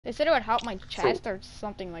They said it would help my chest or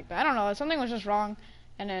something like that. I don't know. Something was just wrong,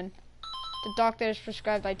 and then the doctors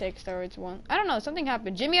prescribed I take steroids one. I don't know. Something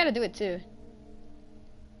happened. Jimmy had to do it too.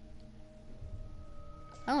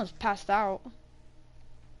 I almost passed out.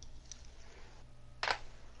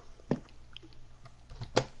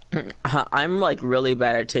 I'm like really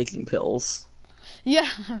bad at taking pills. Yeah.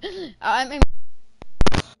 I mean,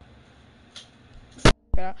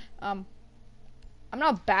 um, I'm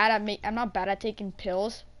not bad at taking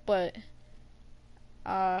pills, but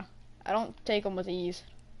I don't take them with ease.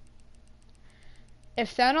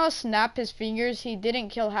 If Thanos snapped his fingers, he didn't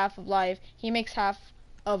kill half of life. He makes half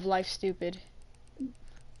of life stupid.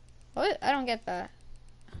 What? I don't get that.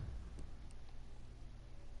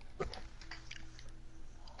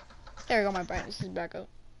 There we go, my brightness is back up.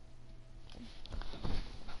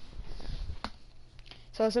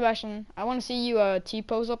 So Sebastian, I want to see you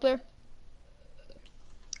T-pose up there.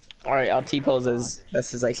 Alright, I'll T-pose as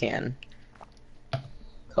best as I can.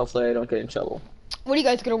 Hopefully I don't get in trouble. What are you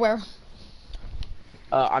guys gonna wear?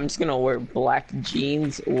 I'm just gonna wear black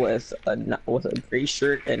jeans with a gray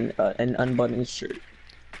shirt and an unbuttoned shirt.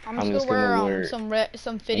 I'm just gonna wear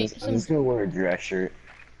some fitting. I'm just gonna wear a dress shirt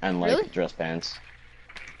and like Really? dress pants.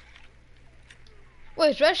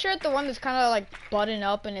 Wait, is dress shirt the one that's kind of like buttoned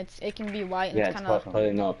up and it can be white and Yeah, it's it's kind of.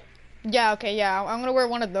 buttoned up. Yeah, okay, yeah. I'm gonna wear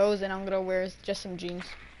one of those and I'm gonna wear just some jeans.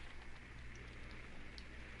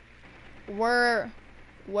 Wear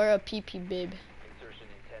a PP bib.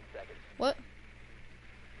 What?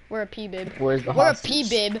 Wear a P bib. Where's the Wear a hostage?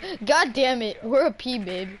 P bib. God damn it. Wear a P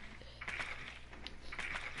bib.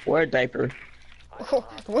 Wear a diaper.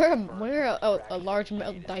 Wear a large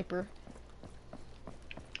metal diaper.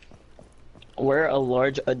 Wear a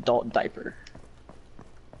large adult diaper.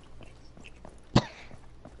 I'm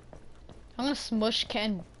gonna smush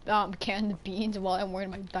canned beans while I'm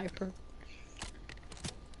wearing my diaper.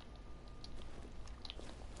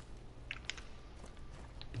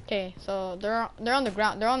 Okay, so they're on the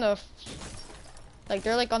ground. They're on the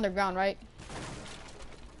they're like on the ground, right?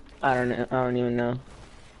 I don't know. I don't even know.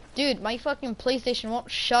 Dude, my fucking PlayStation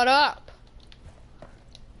won't shut up.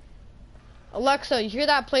 Alexa, you hear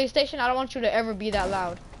that PlayStation? I don't want you to ever be that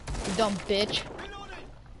loud. You dumb bitch.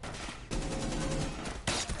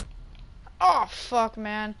 Oh fuck,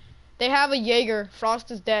 man. They have a Jaeger.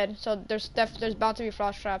 Frost is dead, so there's about to be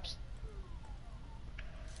frost traps.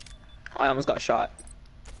 I almost got shot.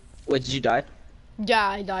 Wait, did you die? Yeah,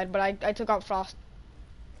 I died, but I took out Frost.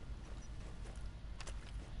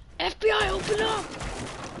 FBI, open up!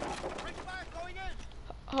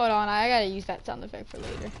 Hold on, I gotta use that sound effect for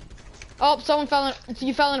later. Oh,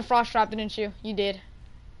 you fell in a frost trap, didn't you? You did.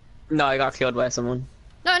 No, I got killed by someone.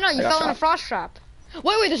 No, you got fell in a shot. frost trap.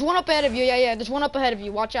 Wait, there's one up ahead of you. Yeah, there's one up ahead of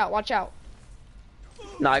you. Watch out.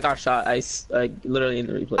 No, I got shot. I literally in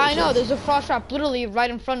the replay. I know, there's a frost trap literally right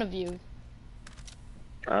in front of you.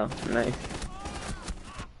 Oh, nice.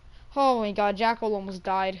 Oh my god, Jackal almost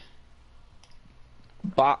died.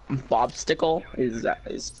 Bobstickle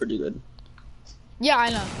is pretty good. Yeah, I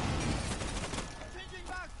know.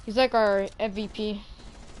 He's like our MVP.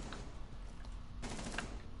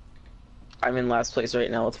 I'm in last place right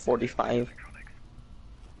now with 45.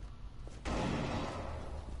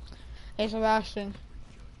 Hey Sebastian,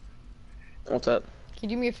 What's up? can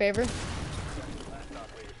you do me a favor?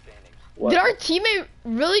 What? Did our teammate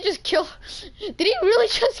really just kill? Did he really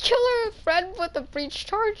just kill our friend with a breach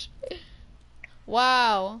charge?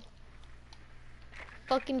 Wow.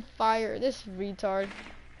 Fucking fire this retard.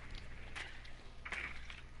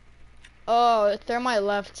 Oh, thermite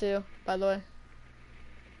left too, by the way.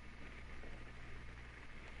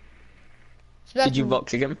 Did you vote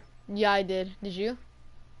kick him? Yeah, I did. Did you?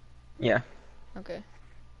 Yeah. Okay.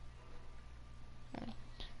 Alright.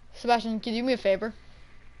 Sebastian, can you do me a favor?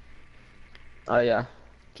 Oh yeah.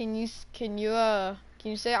 Can you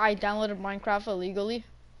say I downloaded Minecraft illegally?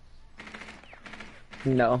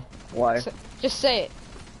 No. Why? Just say it.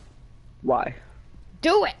 Why?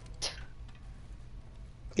 Do it.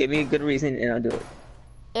 Give me a good reason and I'll do it.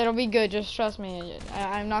 It'll be good. Just trust me.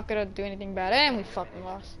 I'm not gonna do anything bad. And we fucking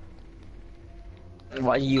lost.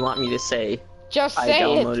 Why do you want me to say Just I say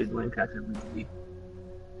it. downloaded Minecraft illegally?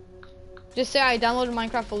 Just say I downloaded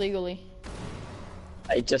Minecraft illegally.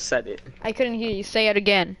 I just said it. I couldn't hear you. Say it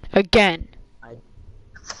again. Again.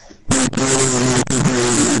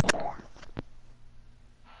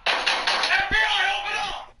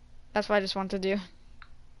 That's what I just wanted to do.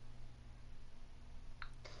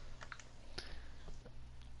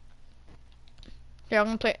 Here, I'm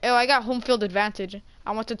gonna play. Oh, I got home field advantage.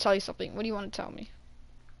 I want to tell you something. What do you want to tell me?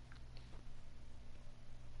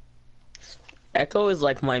 Echo is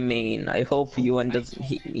like my main. I hope UN doesn't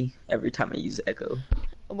hate me every time I use Echo.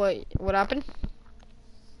 Wait, what happened?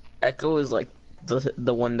 Echo is like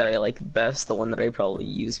the one that I like best, the one that I probably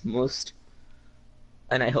use most.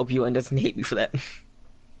 And I hope UN doesn't hate me for that.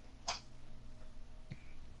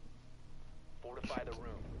 Fortify the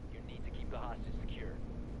room. You need to keep the hostage secure.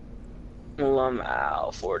 Ow,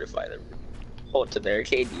 fortify the room. Hold to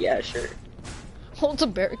barricade, yeah, sure. Hold a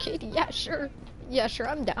barricade? Yeah, sure. Yeah, sure,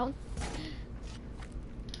 I'm down.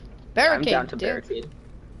 I'm Barricade, down to dude. barricade.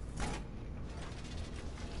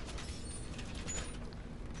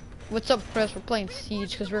 What's up, Chris? We're playing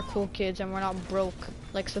Siege because we're cool kids and we're not broke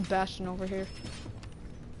like Sebastian over here.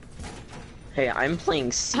 Hey, I'm playing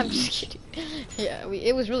I'm just Siege. kidding. Yeah,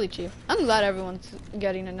 it was really cheap. I'm glad everyone's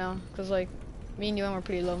getting it now because, like, me and you were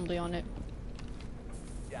pretty lonely on it.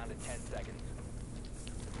 Down to 10 seconds.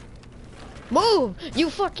 Move! You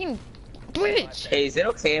fucking bitch! Hey, is it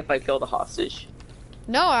okay if I kill the hostage?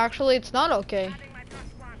 No, actually, it's not okay.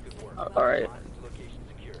 Good work. Alright. Hostage location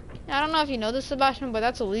secure. I don't know if you know this, Sebastian, but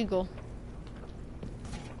that's illegal.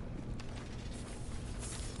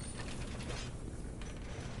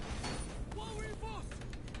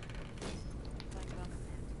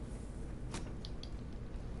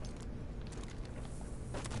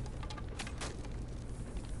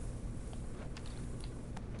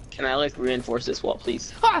 Can I like reinforce this wall,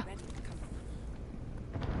 please? Ha!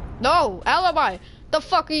 No, alibi. The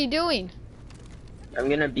fuck are you doing? I'm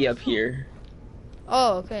gonna be up here.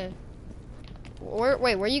 Oh, okay. Wait,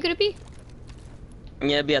 where are you gonna be? I'm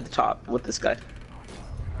gonna be at the top with this guy.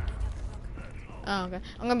 Oh, okay.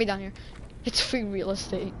 I'm gonna be down here. It's free real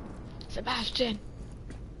estate. Sebastian.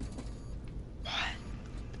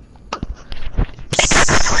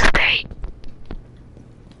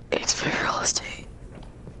 It's free real estate.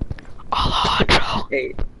 Alejandro.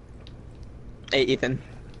 Hey. Hey, Ethan.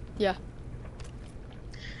 Yeah.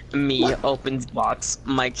 Me opens box.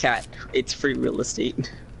 My cat. It's free real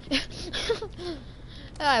estate.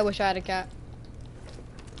 I wish I had a cat.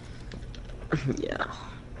 Yeah.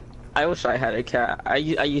 I wish I had a cat. I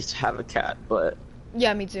used to have a cat, but.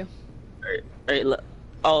 Yeah, me too. Alright,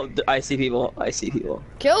 oh, I see people. I see people.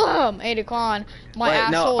 Kill him, Adekon. My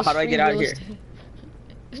Wait, no, asshole is how do I free get out of real here?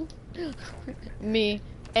 estate. Me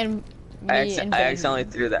and I and accidentally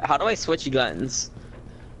threw that. How do I switch guns?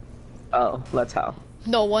 Oh, that's how.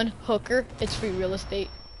 no one hooker. It's free real estate.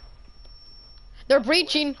 They're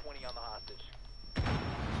breaching. 20 on the hostage.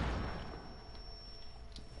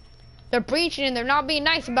 They're breaching and they're not being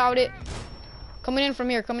nice about it. Coming in from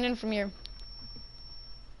here. Coming in from here.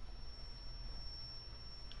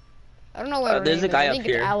 I don't know where. There's a guy up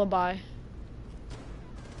here. Alibi.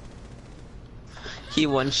 He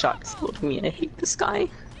one-shot killed me. I hate this guy.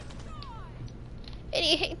 And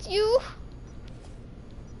he hates you.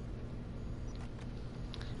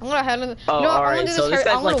 I'm gonna head in the. Oh, you know what, alright, so this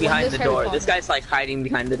guy's like behind the door. Potter. This guy's like hiding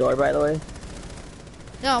behind the door, by the way.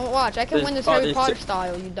 No, watch. I can There's- win this oh, Harry there's Potter two-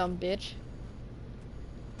 style, you dumb bitch.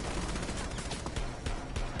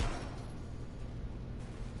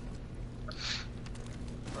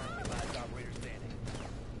 Friendly last operator standing.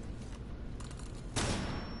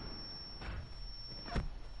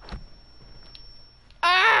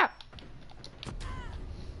 Ah!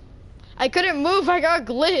 I couldn't move. I got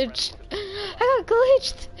glitched. I got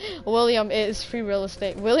glitched. William is free real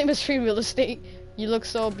estate. William is free real estate. You look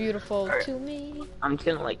so beautiful Alright. to me. I'm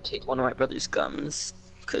gonna like take one of my brother's gums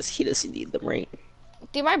because he doesn't need them, right?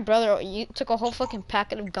 Dude, my brother took a whole fucking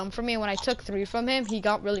packet of gum from me, and when I took 3 from him, he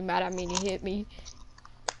got really mad at me and he hit me.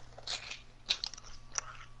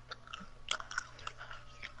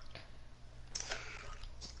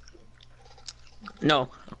 No.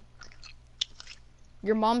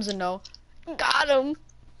 Your mom's a no. Got him.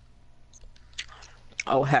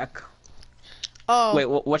 Oh heck. Oh. Wait,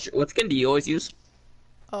 what skin do you always use?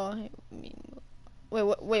 Oh.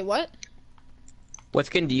 Wait, what? What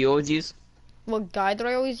skin do you always use? What guide do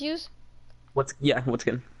I always use? What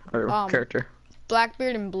skin or character?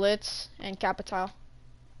 Blackbeard and Blitz and Capitile.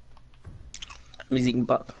 I'm using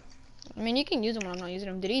Buck. I mean, you can use them when I'm not using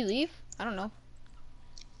them. Did he leave? I don't know.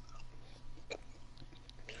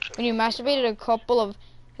 When you masturbated a couple of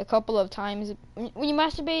times, when you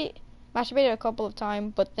masturbated a couple of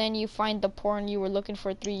times, but then you find the porn you were looking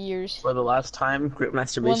for 3 years. For the last time, group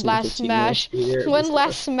masturbation. One last 15 minutes smash. later, One this-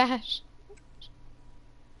 last smash.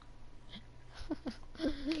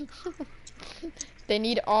 They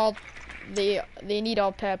need all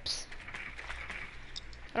peps.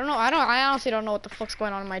 I don't know. I honestly don't know what the fuck's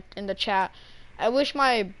going on in the chat. I wish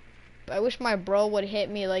my bro would hit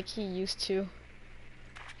me like he used to.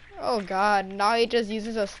 Oh god, now he just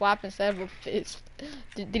uses a slap instead of a fist.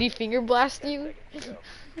 Did he finger blast you?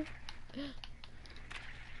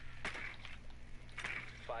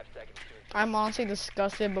 5 seconds to I'm honestly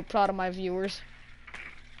disgusted but proud of my viewers.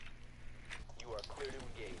 you are clear to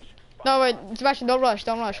engage. No wait, Sebastian, don't rush,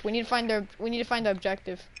 don't rush. We need to find the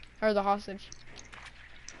objective. Or the hostage.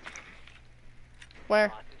 Where?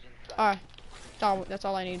 Hostage inside. Alright. That's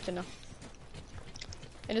all I need to know.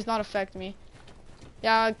 It does not affect me.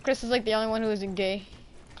 Yeah, Chris is like the only one who isn't gay.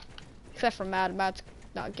 Except for Matt. Matt's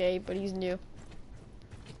not gay, but he's new.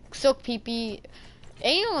 Silk peepee.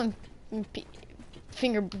 Anal and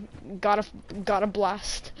finger got a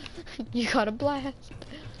blast. You got a blast.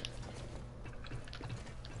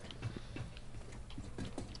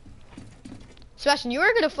 Sebastian, you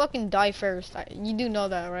are gonna fucking die first. You do know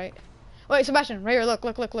that, right? Wait, Sebastian, right here. Look.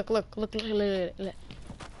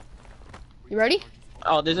 You ready?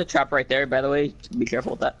 Oh, there's a trap right there, by the way. Be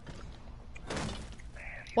careful with that.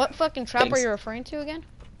 What fucking trap Thanks. are you referring to again?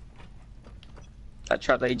 That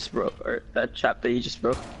trap that you just broke, or that trap that you just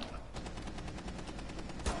broke.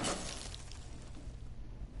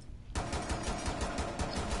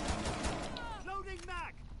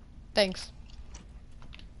 Thanks.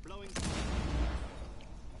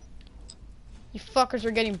 You fuckers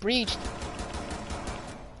are getting breached.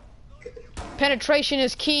 Penetration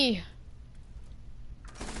is key.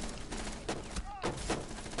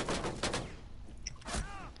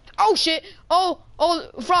 Oh shit! Oh,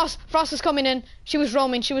 Frost is coming in. She was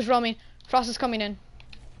roaming. Frost is coming in.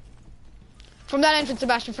 From that entrance,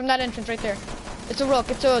 Sebastian, from that entrance right there. It's a rook,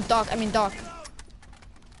 it's a dock, dock.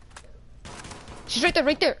 She's right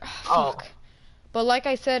there. Oh. Fuck. But like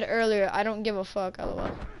I said earlier, I don't give a fuck, lol.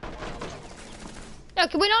 Yeah,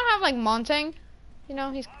 can we not have like Montang? You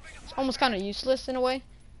know, he's almost kind of useless in a way.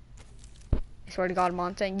 I swear to God,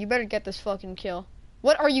 Montang, you better get this fucking kill.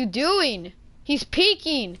 What are you doing? He's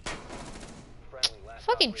peeking. Friendly last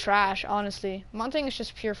Fucking operator trash, honestly. Montang is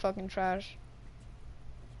just pure fucking trash.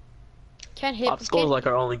 Can't hit. Popsicle is like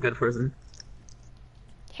our only good person.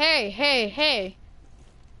 Hey.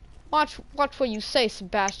 Watch what you say,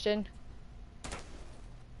 Sebastian.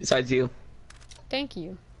 Besides you. Thank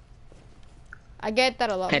you. I get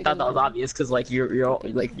that a lot. I thought that was because- obvious because like you're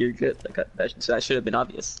good. Like that should have been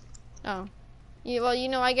obvious. Oh. Yeah, well, you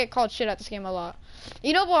know, I get called shit at this game a lot.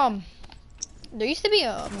 You know, there used to be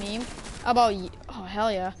a meme about, oh,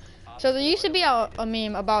 hell yeah. So there used to be a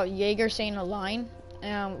meme about Jaeger saying a line.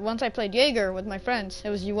 Once I played Jaeger with my friends, it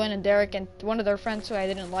was Ewan and Derek and one of their friends who I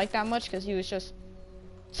didn't like that much because he was just,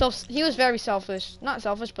 he was very selfish. Not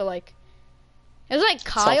selfish, but like, it was like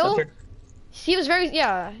Kyle. Self-centered. He was very,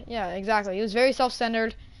 yeah, exactly. He was very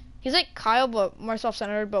self-centered. He's like Kyle, but more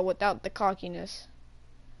self-centered, but without the cockiness.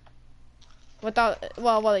 Without,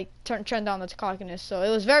 well, he turned down the cockiness, so it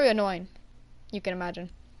was very annoying. You can imagine.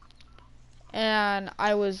 And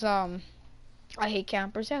I was, I hate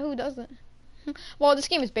campers. Yeah, who doesn't? Well, this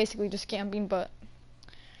game is basically just camping, but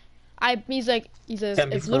he says,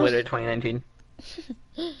 Camping if little, Simulator 2019.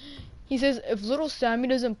 he says, if little Sammy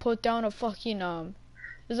doesn't put down a fucking,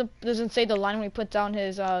 doesn't say the line when he put down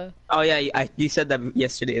his, Oh yeah, you said that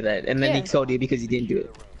yesterday, and then Yeah. he told you because he didn't do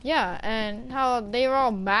it. yeah, and how they were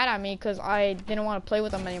all mad at me because I didn't want to play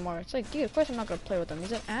with them anymore. It's like, dude, of course I'm not gonna play with him.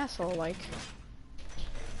 He's an asshole, like.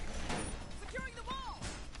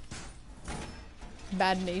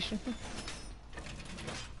 Bad nation.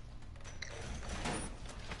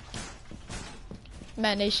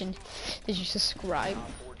 Mad nation, did you subscribe?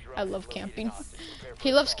 I love camping.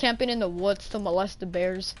 He loves camping in the woods to molest the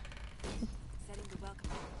bears. Setting the welcome.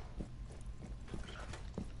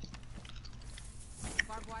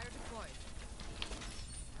 Barbed wire deployed.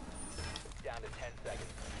 down to 10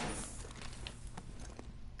 seconds.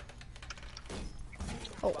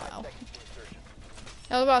 Oh wow. Seconds to insertion.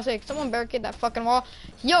 I was about to say, someone barricade that fucking wall.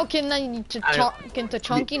 Yo, can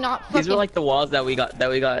Chunky not These were fucking? like the walls that we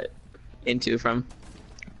got into from.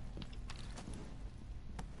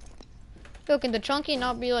 Yo, can the Chunky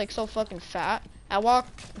not be like so fucking fat? I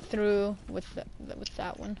walked through with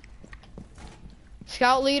that one.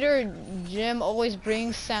 Scout leader Jim always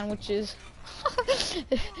brings sandwiches.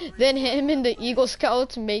 Then him and the Eagle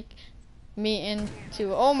Scouts make me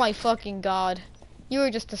into. Oh my fucking god! You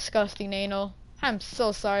were just disgusting, Anal. I'm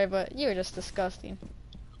so sorry, but you were just disgusting.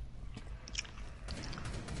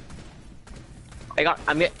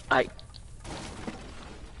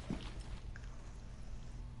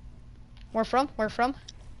 Where from?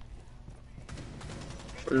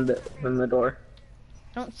 From the door.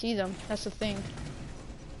 I don't see them. That's the thing.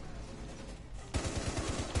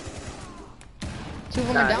 Two of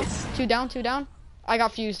them are down. Nice. Two down. I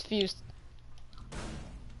got fused. Friendly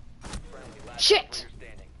last Shit! operator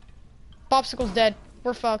standing. Popsicle's dead.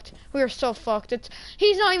 We're fucked. We are so fucked.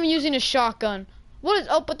 He's not even using a shotgun. What is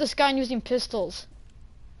up with this guy using pistols?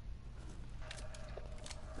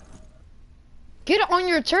 Get on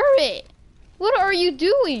your turret! What are you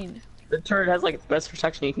doing? The turret has like the best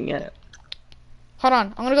protection you can get. Hold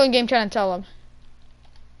on, I'm gonna go in game chat and tell him.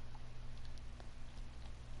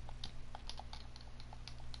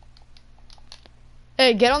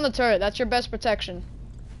 Hey, get on the turret. That's your best protection.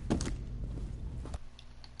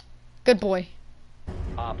 Good boy.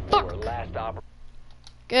 Op 4, Fuck. last operator.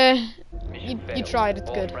 You failed. tried. It's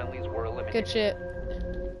All good. friendlies were eliminated. Good shit.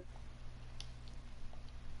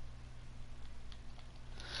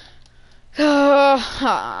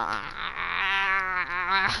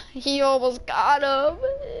 He almost got him.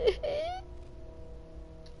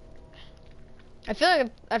 I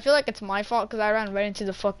feel like it's my fault because I ran right into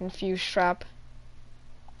the fucking fuse trap.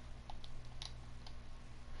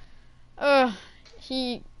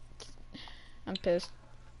 I'm pissed.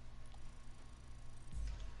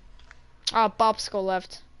 Ah, Popsicle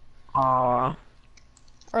left. Aww.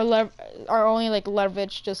 Or only like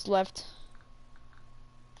Levich just left.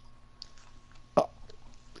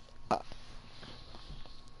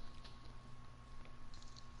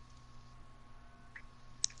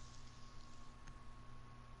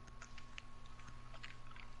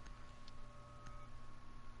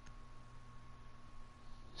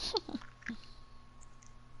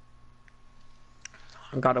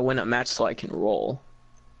 I gotta win a match so I can roll.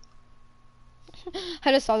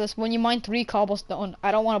 I just saw this. When you mine 3 cobblestone,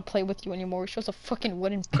 I don't want to play with you anymore. It shows a fucking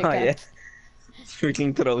wooden pickaxe. Oh yeah.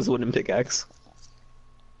 Freaking throws wooden pickaxe.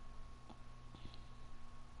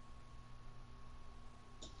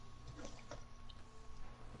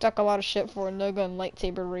 Talk a lot of shit for a no gun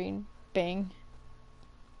lightsaber rain. Bang.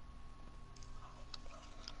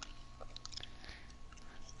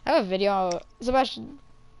 I have a video. Sebastian.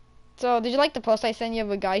 So, did you like the post I sent you of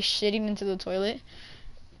a guy shitting into the toilet?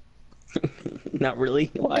 Not really.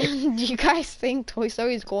 Why? Do you guys think Toy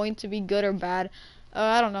Story is going to be good or bad?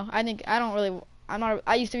 I don't know. I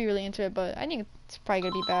used to be really into it, but I think it's probably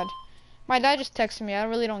gonna be bad. My dad just texted me. I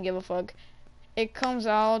really don't give a fuck. It comes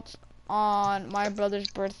out on my brother's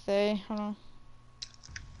birthday. Hold on.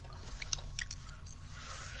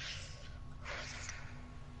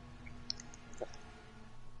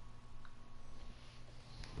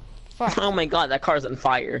 Fuck. Oh my god, that car's on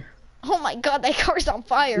fire. Oh my god, that car's on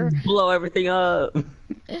fire. Blow everything up.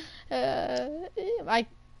 It's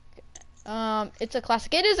a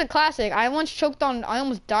classic. It is a classic. I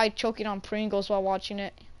almost died choking on Pringles while watching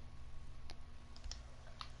it.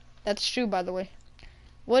 That's true, by the way.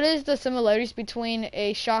 What is the similarities between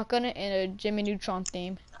a shotgun and a Jimmy Neutron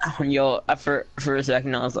theme? Yo, for a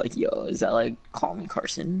second I was like, yo, is that like Call Me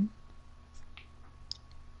Carson?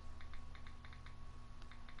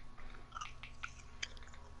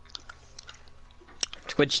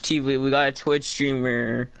 Twitch TV, we got a Twitch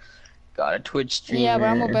streamer. Got a Twitch streamer. Yeah, but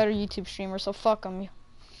I'm a better YouTube streamer, so fuck them.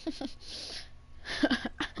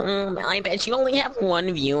 I bet you only have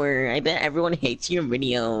one viewer. I bet everyone hates your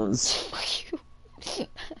videos. Fuck you. Secure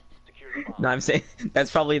the bomb. No, I'm saying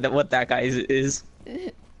that's probably what that guy is.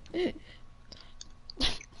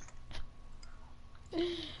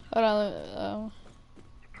 Hold on.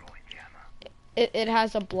 It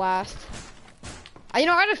has a blast. I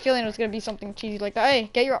had a feeling it was gonna be something cheesy like that. Hey,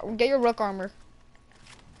 get your rook armor.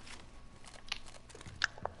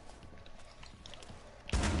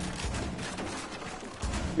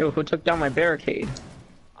 Yo, who took down my barricade?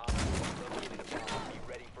 Op 4 located a bomb. Be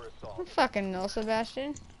ready for I assault. don't fucking know,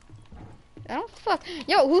 Sebastian. I don't fuck.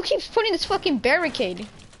 Yo, who keeps putting this fucking barricade? 10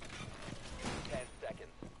 seconds.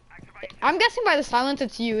 I'm guessing by the silence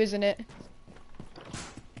it's you, isn't it?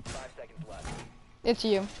 5 seconds left. It's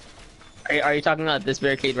you. Are you talking about this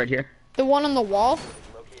barricade right here? The one on the wall?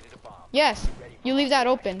 Located a bomb. Yes. You leave that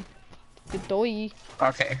open. Good doy.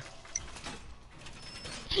 Okay.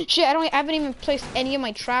 Shit, I haven't even placed any of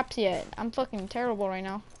my traps yet. I'm fucking terrible right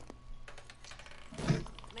now.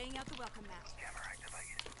 Laying out the welcome mat.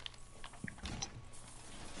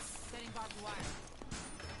 Setting barbed wire.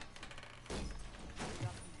 Welcome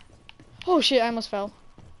mat. Oh shit, I almost fell.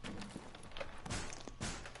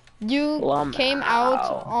 You came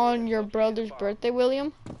out on your brother's birthday,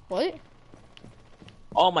 William? What?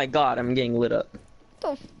 Oh my god, I'm getting lit up.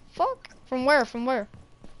 What the fuck? From where? From where?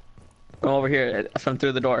 From over here, from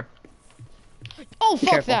through the door. Oh, Be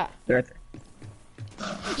fuck careful. that. They're right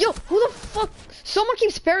there. Yo, who the fuck? Someone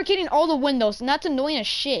keeps barricading all the windows, and that's annoying as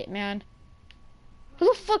shit, man. Who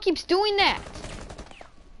the fuck keeps doing that?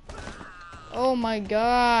 Oh my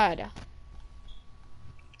god.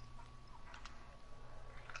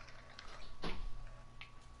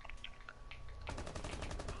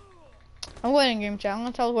 I'm going in game chat. I'm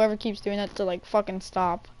gonna tell whoever keeps doing that to like fucking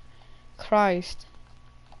stop. Christ.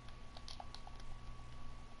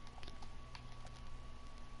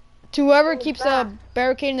 To whoever keeps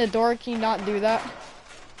barricading the door, can you not do that?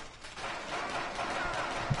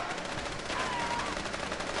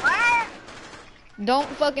 What? Don't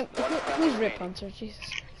fucking. Who's Rip Hunter? Jesus.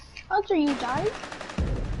 Hunter, you died?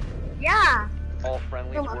 Yeah. All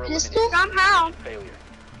friendlies From a were pistol? eliminated. Somehow. Failure.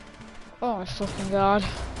 Oh my fucking god.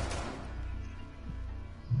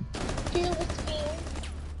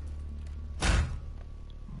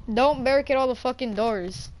 Don't barricade all the fucking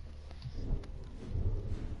doors.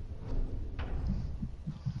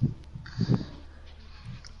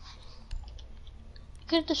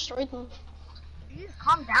 Could have destroyed them. You just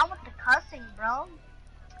calm down with the cussing, bro.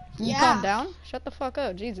 Can you Yeah. calm down? Shut the fuck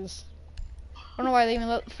up, Jesus. I don't know why they even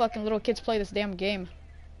let fucking little kids play this damn game.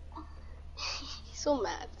 He's so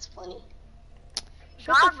mad. It's funny.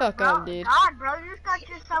 Shut the fuck bro, up, dude. God, bro, you just got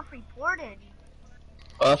yourself reported.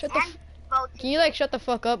 Shut the And both Can you like shut the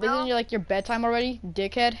fuck up? Isn't it like your bedtime already,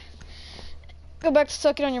 dickhead? Go back to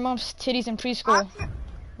sucking on your mom's titties in preschool, toxic,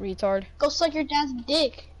 retard. Go suck your dad's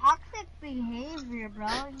dick. toxic behavior, bro.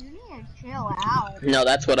 You need to chill out. No,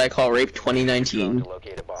 that's what I call rape Drone 2019. to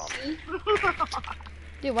locate a bomb.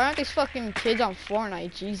 Dude, why aren't these fucking kids on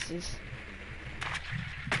Fortnite? Jesus.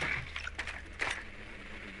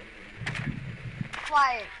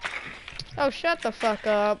 Quiet. Oh, shut the fuck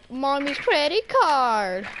up. Mommy's credit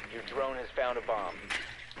card. Your drone has found a bomb.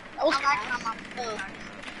 That was I'm like, fast. I'm up.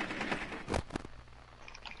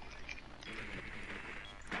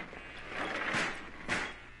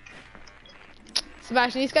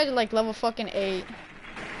 Sebastian, these guys are like level fucking 8.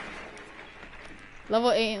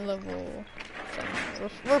 Level 8 and level 7.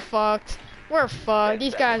 We're fucked. We're fucked.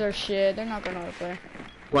 These guys are shit. They're not gonna know how to play.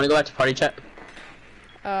 Wanna go back to party chat?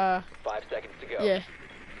 5 seconds to go. Yeah.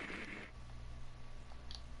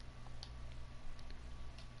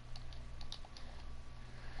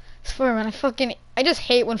 Swear, man, I just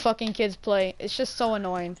hate when fucking kids play. It's just so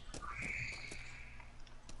annoying.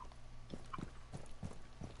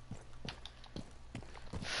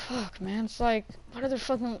 Fuck, man, it's like, why do their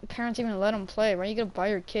fucking parents even let them play? Why are you gonna buy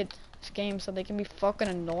your kid this game so they can be fucking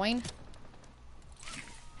annoying?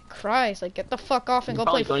 Christ, like, get the fuck off and go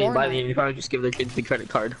play Probably don't even buy the Fortnite. game. You probably just give their kids the credit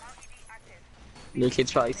card. And their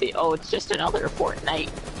kids probably say, "Oh, it's just another Fortnite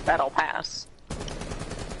battle pass."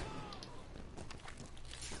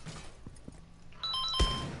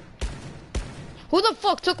 Who the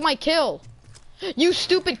fuck took my kill? You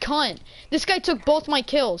stupid cunt! This guy took both my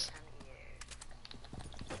kills.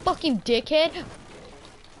 Fucking dickhead.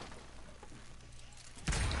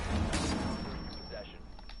 Possession.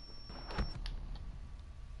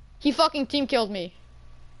 He fucking team killed me.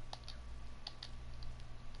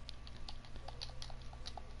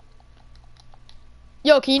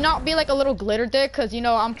 Yo, can you not be like a little glitter dick? Cause you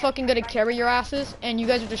know, I'm fucking gonna carry your asses and you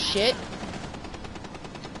guys are just shit.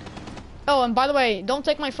 Oh, and by the way, don't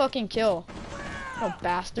take my fucking kill. Oh,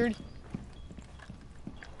 bastard.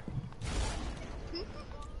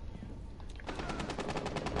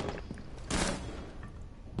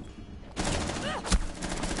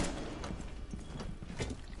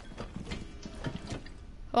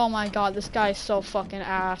 Oh my god, this guy is so fucking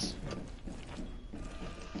ass.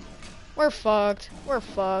 We're fucked. We're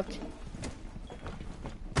fucked.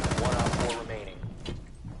 1 op 4 remaining.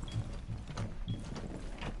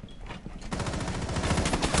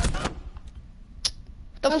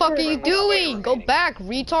 The fuck are you doing? Go back,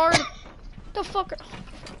 retard. The fuck are... Oh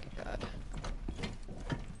my fucking god.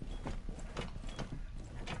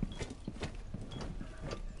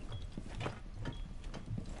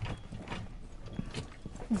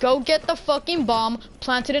 Go get the fucking bomb,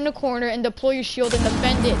 plant it in the corner, and deploy your shield and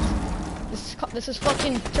defend it. This is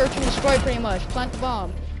fucking search and destroy pretty much. Plant the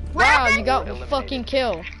bomb. Wow, you got a fucking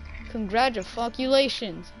kill.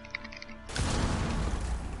 Congratulations.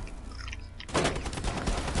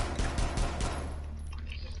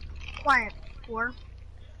 Quiet. 4.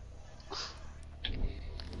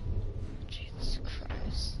 Jesus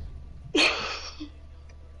Christ.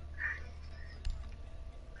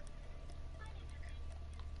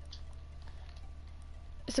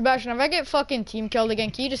 Sebastian, if I get fucking team killed again,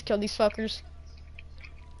 can you just kill these fuckers?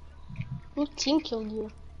 Who team killed you?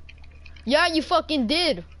 Yeah, you fucking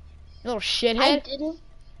did. You little I shithead. didn't.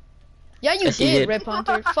 Yeah, you Yes, you did, did. Rip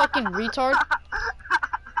Hunter. Fucking retard.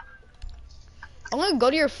 I'm gonna go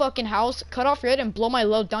to your fucking house, cut off your head, and blow my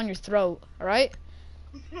load down your throat. Alright?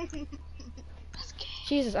 That's gay.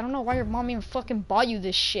 Jesus, I don't know why your mom even fucking bought you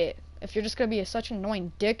this shit. If you're just gonna be such an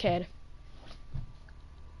annoying dickhead.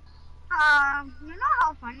 You know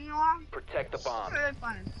how funny you are? Protect the bomb. Really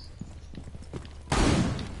funny.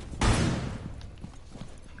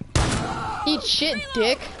 Eat shit,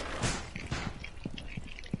 dick.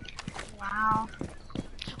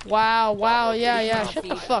 Wow. Wow, yeah. Shut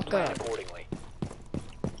the fuck Plan up. accordingly.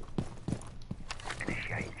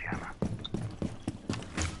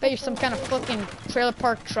 Bet you're some kind of fucking trailer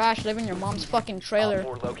park trash living in your mom's fucking trailer.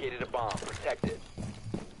 Op 4 located a bomb. Protect it.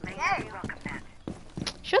 Yeah.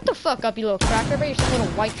 Shut the fuck up, you little cracker. Bet you're some little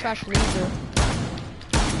white trash loser.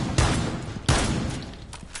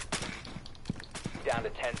 Down to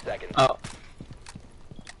 10 seconds. Oh,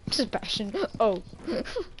 Sebastian. Oh.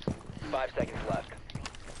 5 seconds left.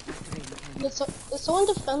 Did someone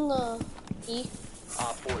defend the E?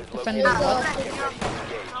 Op 4 is Defend located. the what? Get ready to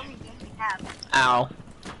engage. How many games we have? ow.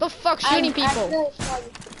 The fuck shooting people?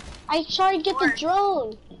 I tried to get the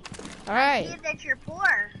drone. Alright. See that you're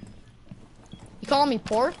poor. You calling me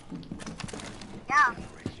poor? Yeah.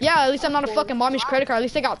 Yeah, at least I'm not a fucking mommy's credit card. At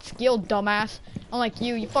least I got skill, dumbass. Unlike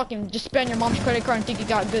you fucking just spend your mom's credit card and think you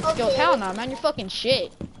got good skills. Okay. Hell no, man. You're fucking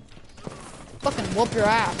shit. Fucking whoop your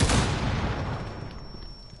ass.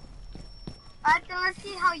 Then let's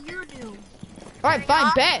see how you do. Alright,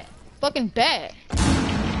 fine, bet. Fucking bet.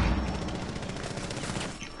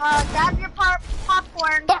 Grab your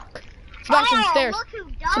popcorn. Fuck. Sebastian, Oh, stairs. look who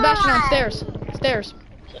died. Sebastian on stairs. Stairs.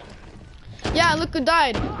 Yeah, look who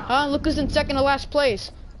died. Huh? Look who's in second to last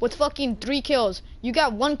place. With fucking 3 kills. You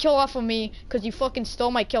got 1 kill off of me because you fucking stole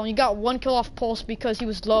my kill. And you got 1 kill off Pulse because he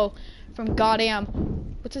was low from goddamn.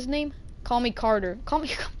 What's his name? Call me Carter. Call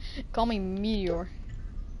me Meteor.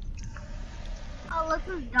 Oh, look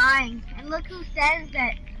who's dying. And look who says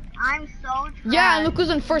that I'm so trash. Yeah, and look who's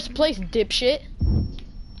in first place, dipshit.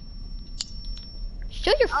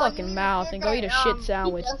 Shut your Oh, fucking you mouth did and go eat a that, shit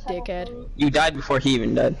sandwich, He does have a dickhead. phone. You died before he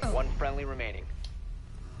even died. One friendly remaining.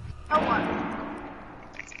 No one.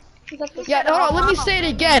 He got the Yeah, hold on, let me say it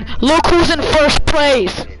again. Look who's in first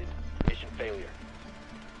place. Eliminated. Mission failure.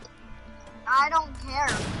 I don't care.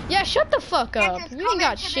 Yeah, shut the fuck Can't up. just You come ain't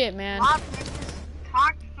got into shit, this man. block and just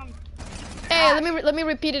talk some Hey, let me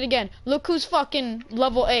repeat it again. Look who's fucking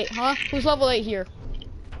level 8, huh? Who's level 8 here?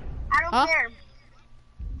 I don't Huh? care.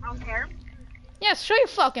 I don't care. Yeah, shut your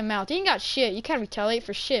fucking mouth. You ain't got shit. You can't retaliate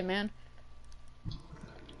for shit, man.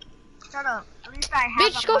 Shut up. At least I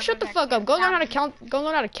have Bitch, a go mother shut the that fuck up. can Go learn how to me. count. Go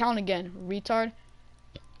learn how to count again, retard.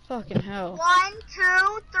 Fucking hell. 1,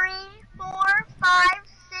 2, 3, 4, 5,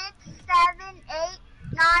 6, 7, 8,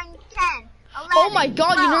 9, 10. 11, Oh my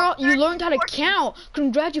god, 12, you learned how to 13, 14. count.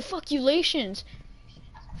 Congratulations.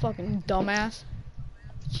 Fucking dumbass.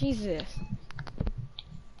 Jesus.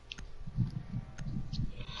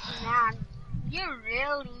 Man, you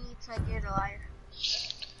really need to get a life.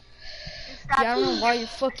 Yeah, I don't know why you're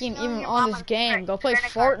fucking even on this game. Go play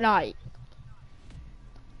Fortnite.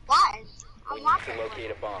 Why? We I'm need watching. to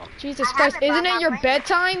locate a bomb. Jesus I Christ, haven't isn't done it your that, right?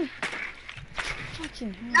 bedtime?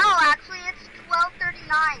 Fucking hell. No, actually, it's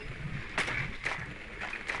 12:39.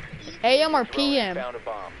 AM or Drone PM? Found a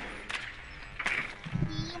bomb.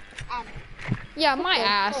 PM. Yeah, my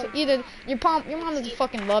ass. Either your mom doesn't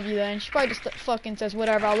fucking love you then. She probably just fucking says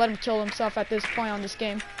whatever. I'll let him kill himself at this point on this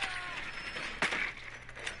game.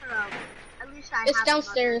 At least I It's have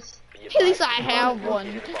downstairs. Be At least advised, I have drone one.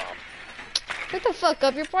 located a bomb. Shut the fuck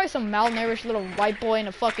up. You're probably some malnourished little white boy in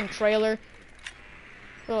a fucking trailer.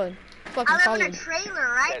 Good. Fucking I live in a college.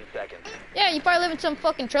 trailer, right? 10 seconds. Yeah, you probably live in some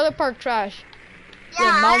fucking trailer park trash. Yeah,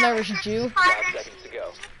 Little I have a malnourished Jew. 65 5 inch seconds to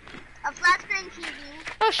go. a flat screen TV.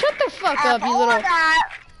 Oh, shut the fuck And up, you all little.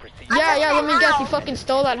 that, Proceed. Yeah, let me guess. You Wow. fucking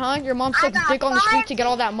stole that, huh? Your mom I sucks got dick on the street to get 5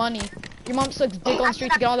 all that money. Your mom sucks dick on the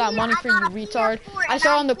street to get all that money for you, I got a retard. PS4 I and saw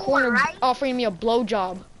her I'm on the poor, corner right? offering me a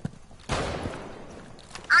blowjob.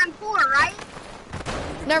 I'm poor, right?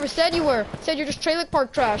 Never said you were. Said you're just trailer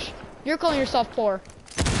park trash. You're calling yourself poor.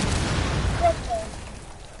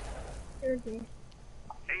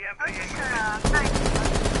 Okay, shut up. Nice.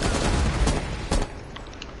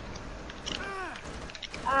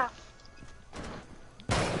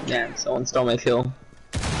 Yeah, someone stole my kill.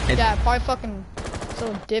 Yeah, probably fucking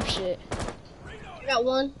little dipshit. I got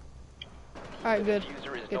one. Alright, good.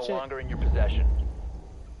 Diffuser is Good no shit. longer in your possession.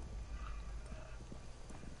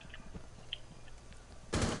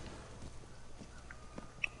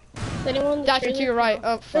 Is anyone in the Dasher trailer? to your right.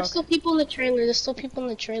 Oh, fuck. There's still people in the trailer. There's still people in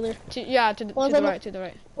the trailer. Yeah, to the One's on the- right, to the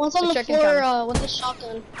right. One's on They're the checking floor cameras. with a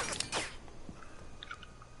shotgun.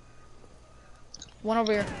 One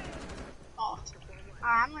over here.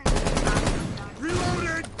 I'm gonna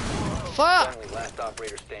Fuck! Friendly, last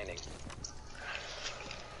operator standing.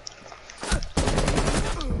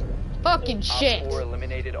 Fucking Op shit. 4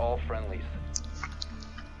 eliminated all friendlies.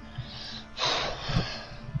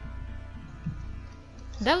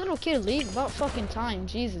 That little kid leave about fucking time,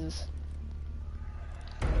 Jesus.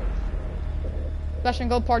 Sebastian,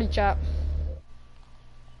 go party chat.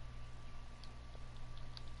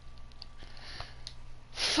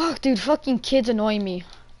 Fuck, dude, fucking kids annoy me.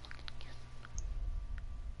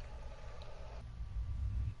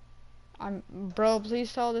 Bro,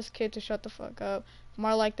 please tell this kid to shut the fuck up.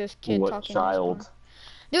 More like this kid What talking. child?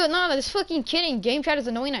 Dude, no, this fucking kid in game chat is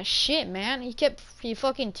annoying as shit, man. He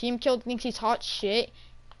fucking team killed, thinks he's hot shit.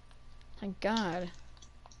 My god.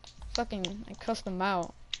 Fucking, I cussed him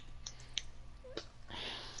out.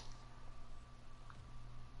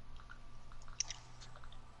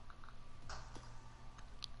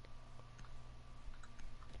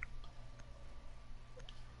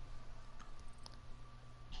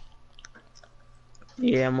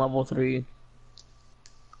 Yeah, I'm level 3.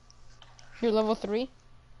 You're level 3?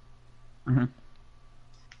 Mhm.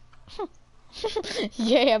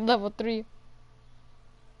 Yeah, I'm level 3.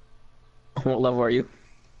 What level are you?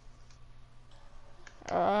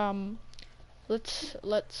 Let's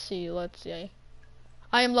see.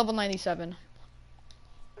 I am level 97.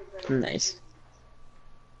 Nice.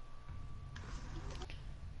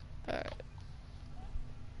 Alright.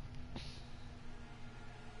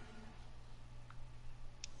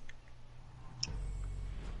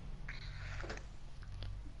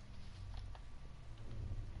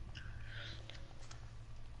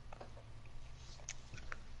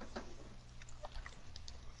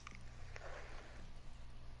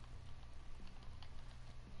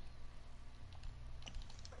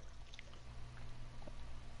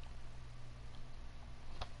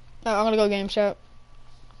 No, I'm gonna go game chat.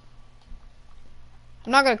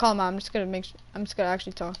 I'm not gonna call him out. I'm just gonna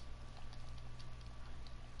actually talk.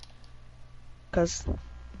 Cause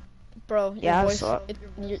Bro, your Yeah, voice, so-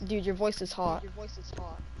 dude, your voice is hot.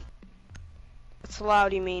 it's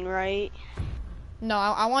loud, you mean, right? No,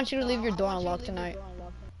 I want you to leave your door unlocked tonight.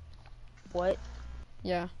 What?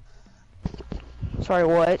 Yeah, Sorry,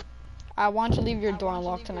 what? I want you to leave your door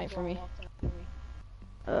unlocked tonight for me.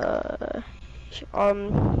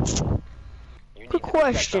 Good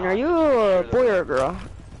question. Are you a boy or a girl?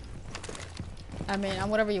 I mean, I'm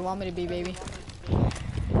whatever you want me to be, baby.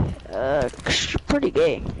 Pretty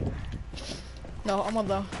gay. No homo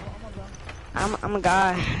though. I'm a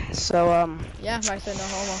guy, so Yeah, but I said no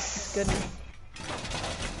homo. It's good.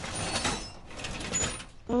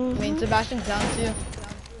 I mean, Sebastian's down too.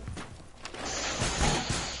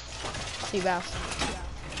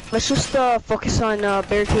 Seabass. let's just focus on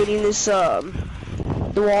barricading this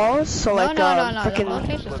the walls. So No, like no. freaking. Don't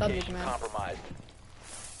change the subject, Location man. compromised.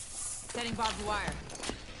 Setting barbed wire.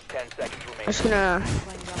 10 seconds I'm remaining.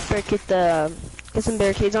 just gonna get some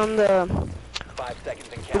barricades on the 5 seconds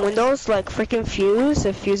and the counting. windows, like freaking Fuse.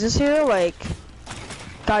 If Fuse is here, like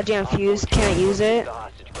goddamn Fuse, can't use it. The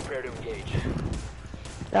hostage. Prepare to engage.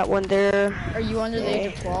 That one there. Are you under the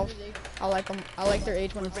age of 12? I like them. I like their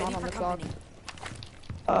age when it's not on the clock.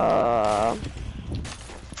 I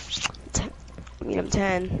mean, I'm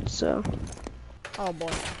 10, so. Oh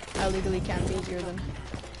boy, I legally can't be here then.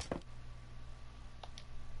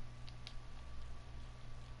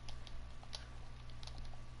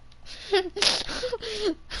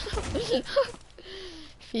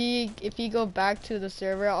 If he go back to the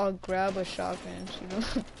server, I'll grab a shotgun and shoot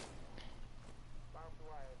him.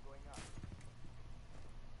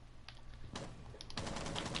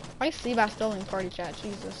 Why is Seabass still in party chat?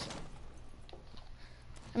 Jesus.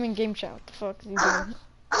 I mean game chat. What the fuck is he doing?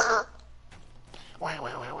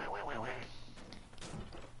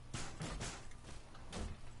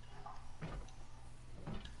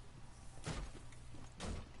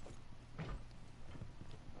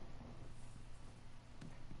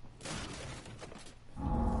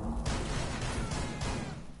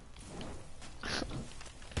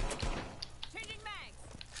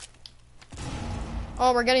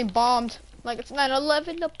 Oh, we're getting bombed. Like it's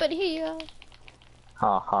 9/11 up in here.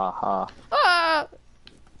 Ha ha ha. Ah!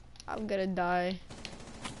 I'm gonna die.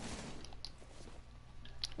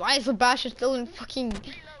 Why is Sebastian still in fucking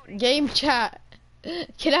game chat?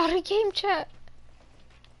 Get out of game chat.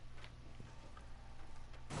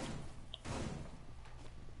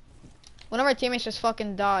 One of our teammates just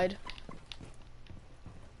fucking died.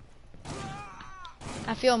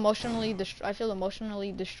 I feel emotionally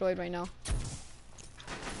destroyed right now.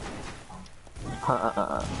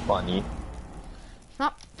 Funny. It's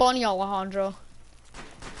not funny, Alejandro.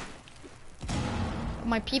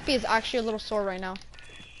 My pee-pee is actually a little sore right now.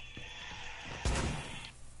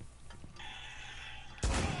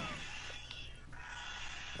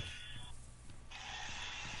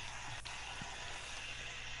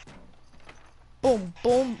 Boom,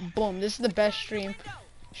 boom, boom. This is the best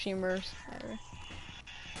streamers ever.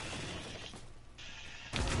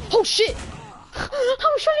 Oh shit!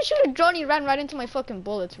 I was trying to shoot a drone, he ran right into my fucking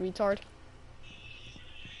bullets, retard.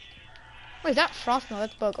 Wait, is that Frost? No,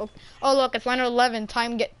 that's Bug. Oh look, it's line 11,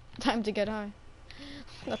 time to get high.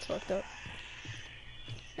 That's fucked up.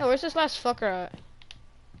 Yo, where's this last fucker at?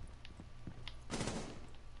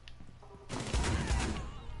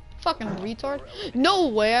 Fucking retard. No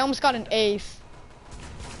way, I almost got an ace.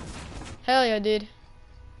 Hell yeah, dude.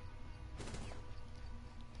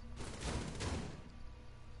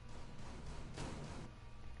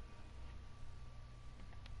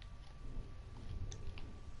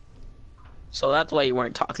 So that's why you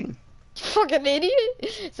weren't talking. Fucking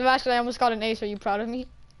idiot. Sebastian, I almost got an ace. Are you proud of me?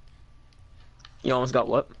 You almost got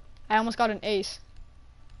what? I almost got an ace.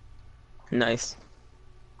 Nice.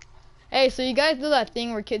 Hey, so you guys do that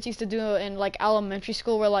thing where kids used to do in like elementary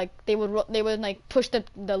school, where like they would like push the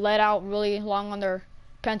lead out really long on their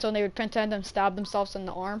pencil, and they would pretend and stab themselves in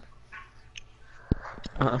the arm.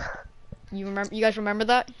 You guys remember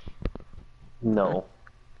that? No.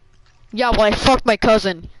 Yeah, well, I fucked my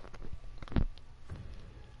cousin.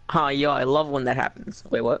 Yo, I love when that happens.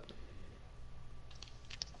 Wait, what?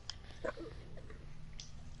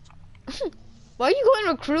 Why are you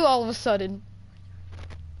going recruit all of a sudden?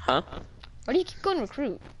 Huh? Why do you keep going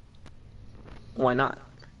recruit? Why not?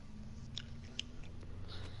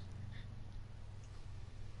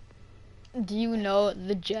 Do you know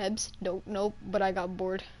the Jebs? Nope, but I got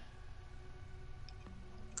bored.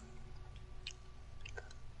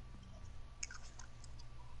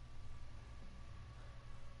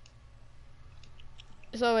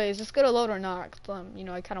 So wait, is this gonna load or not? 'Cause, you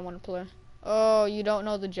know, I kind of want to play. Oh, you don't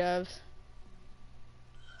know the Jebs.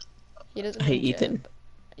 He doesn't. Hey, know Jeb. Ethan.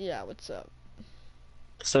 Yeah, what's up?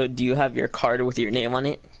 So, do you have your card with your name on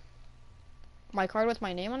it My card with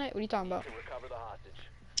my name on it? What are you talking about? Recover the hostage.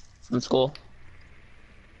 from school?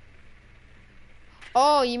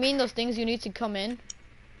 Oh, you mean those things you need to come in?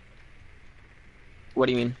 What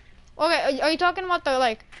do you mean? Okay, are you talking about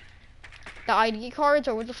the ID cards,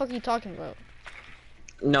 or what the fuck are you talking about?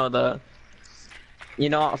 No, you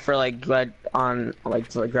know, for like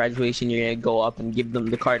for graduation, you're gonna go up and give them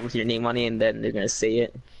the card with your name on it, and then they're gonna say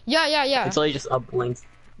it. Yeah. It's only just a blank.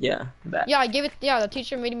 Yeah, that. Yeah, I give it. Yeah, the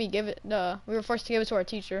teacher made me give it. We were forced to give it to our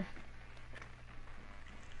teacher.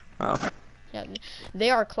 Oh. Yeah, they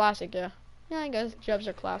are classic. Yeah, I guess Jebs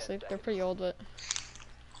are classic. They're pretty old, but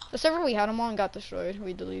the server we had them on got destroyed.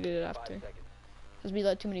 We deleted it after because we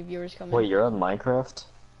let too many viewers come Wait, in. you're on Minecraft?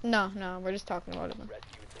 No, we're just talking about it. Man.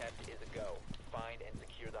 Rescue attempt is a go. Find and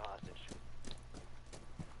secure the hostage.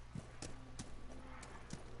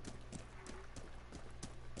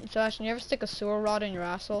 Sebastian, you ever stick a sewer rod in your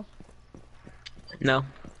asshole? No.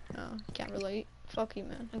 No, can't relate. Fuck you,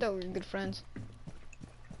 man. I thought we were good friends.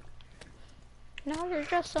 Now you're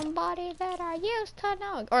just somebody that I used to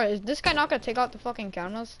know. Alright, is this guy not gonna take out the fucking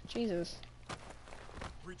cameras? Jesus.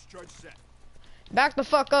 Breach charge set. Back the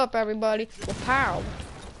fuck up, everybody. Well, pow.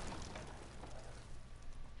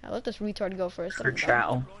 Now let this retard go first. For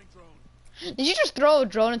chow. Did you just throw a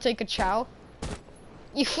drone and take a chow?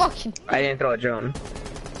 You fucking... I didn't throw a drone.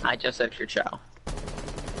 I just said for chow.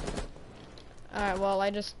 Alright, well, I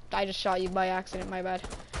just shot you by accident, my bad.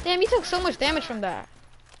 Damn, you took so much damage from that.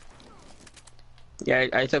 Yeah,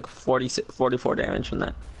 I took 44 damage from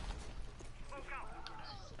that.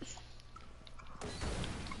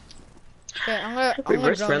 Okay, I'm gonna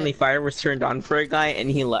Reverse drone friendly it. fire was turned on for a guy and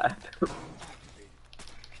he left.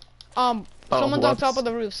 Someone's on whoops. top of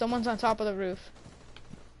the roof. Someone's on top of the roof.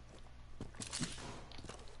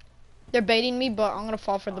 They're baiting me, but I'm gonna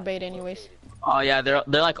fall for the bait anyways. Oh yeah, they're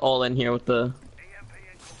like all in here with the.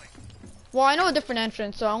 Well, I know a different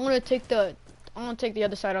entrance, so I'm gonna take the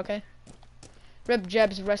other side, okay? Rip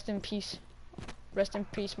Jebs, rest in peace. Rest in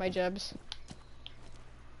peace, my Jebs.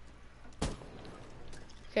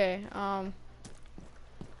 Okay,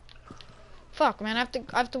 fuck, man,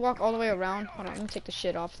 I have to walk all the way around. Hold on, let me take the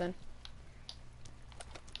shit off then.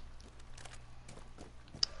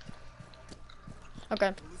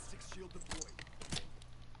 Okay.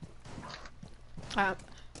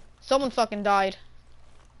 Someone fucking died.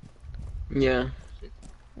 Yeah.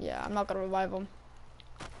 Yeah, I'm not gonna revive him.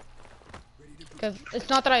 Cause it's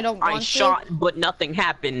not that I don't want I shot, but nothing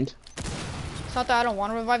happened. It's not that I don't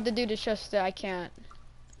want to revive the dude. It's just that I can't.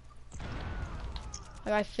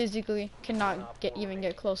 Like I physically cannot even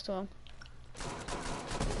get close to him.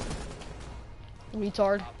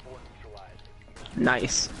 Retard.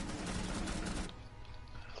 Nice.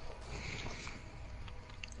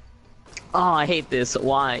 Oh, I hate this.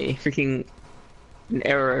 Why? Freaking an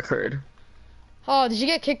error occurred. Oh, did you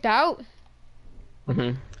get kicked out?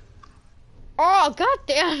 Mhm. Oh, god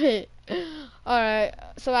damn it! Alright,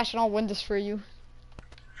 Sebastian, I'll win this for you.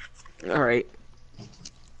 Alright.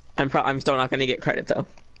 I'm still not gonna get credit though.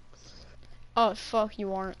 Oh, fuck,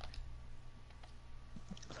 you aren't.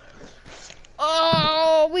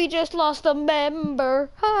 Oh, we just lost a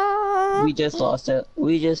member. Ah. We just lost it.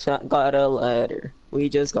 We just got a letter. We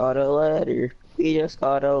just got a letter. We just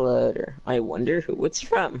got a letter. I wonder who it's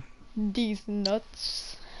from. These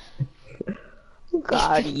nuts.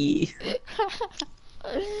 Gotti.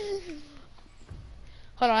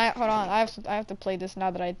 Hold on. I have to play this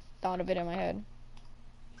now that I thought of it in my head.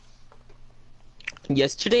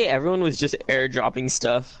 Yesterday, everyone was just airdropping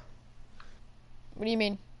stuff. What do you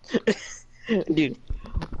mean? Dude,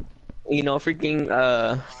 you know freaking,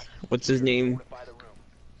 what's his name?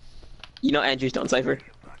 You know Andrew Stone Cypher?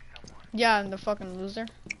 Yeah, I'm the fucking loser.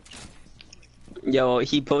 Yo,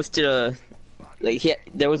 he posted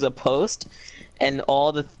there was a post, and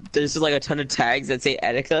there's like a ton of tags that say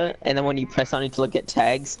Etika, and then when you press on it to look at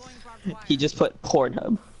tags, he just put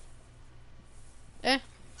Pornhub. Eh.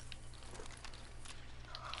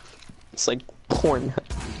 It's like Pornhub.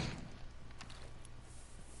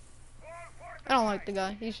 I don't like the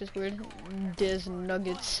guy. He's just weird. Diz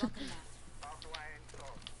Nuggets.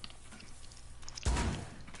 10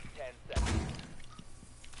 seconds.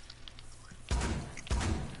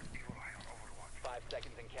 5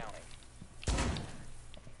 seconds and counting.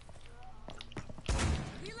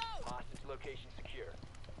 Hostage location secure.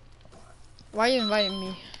 Why are you inviting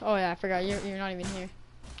me? Oh yeah, I forgot. You're not even here.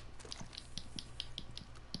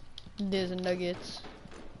 Diz Nuggets.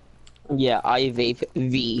 Yeah, I vape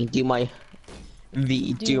V. Do my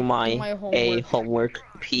A homework.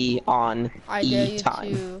 P on I dare E you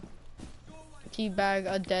time. to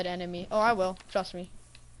teabag a dead enemy. Oh, I will. Trust me.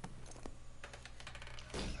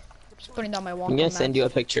 Just putting down my walk. I'm gonna send you a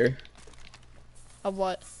picture. Of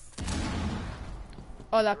what?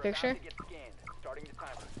 Oh, that picture? Get scanned. Starting the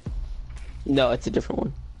timer. No, it's a different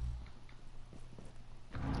one.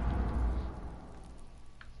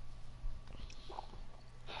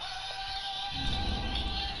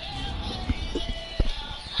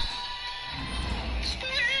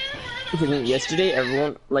 Yesterday,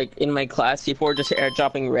 everyone, like, in my class, people were just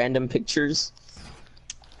airdropping random pictures.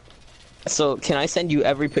 So, can I send you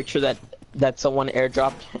every picture that someone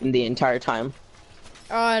airdropped in the entire time?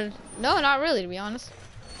 No, not really, to be honest.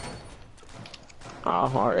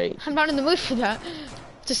 Oh, alright. I'm not in the mood for that.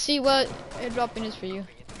 To see what airdropping is for you.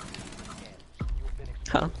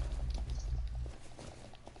 Huh?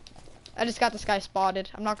 I just got this guy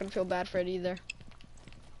spotted. I'm not gonna feel bad for it either.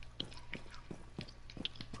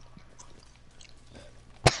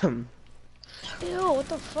 Ew, what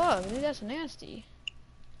the fuck? Dude, that's nasty.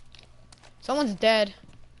 Someone's dead.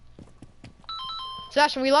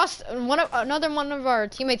 Sebastian, we lost another one of our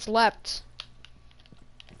teammates left.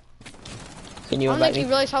 Can you I don't invite think me? you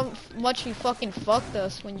realize how much you fucking fucked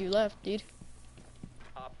us when you left, dude.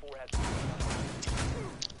 Op 4 has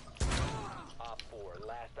Op 4,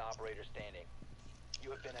 last operator standing. You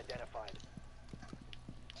have been identified.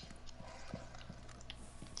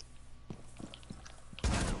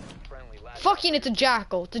 Friendly last Fucking, it's a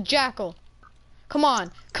jackal. It's a jackal. Come on.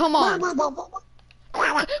 Come on.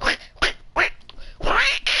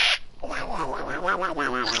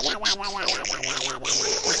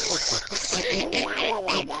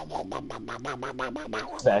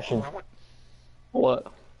 Sebastian,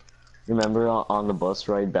 What? remember on the bus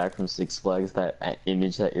ride back from Six Flags that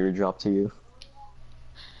image that airdropped to you?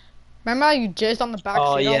 Remember how you jizzed on the back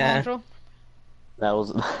Oh, seat, yeah. Alejandro? That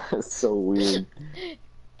was so weird.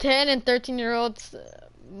 10 and 13-year-olds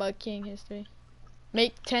making history.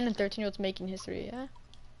 10 and 13-year-olds making history, yeah?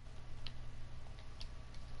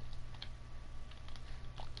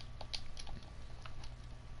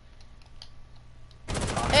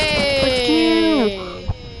 Hey!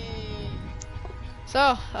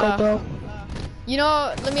 So, you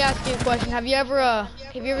know, let me ask you a question. Have you ever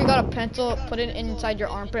got a pencil, put it inside your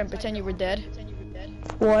armpit and pretend you were dead?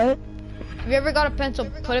 What? Have you ever got a pencil,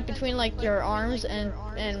 put it between like your arms and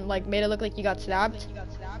like made it look like you got stabbed?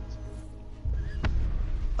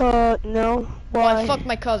 No. Well, I Why? fucked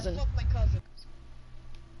my cousin.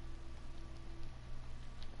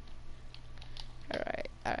 Alright.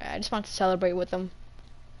 I just want to celebrate with him.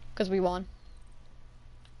 Because we won.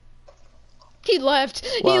 He left.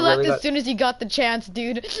 Well, He I left really as soon as he got the chance,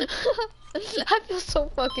 dude. I feel so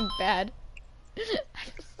fucking bad. I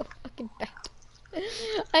feel so fucking bad.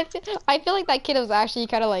 I feel like that kid was actually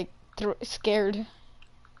kind of like scared.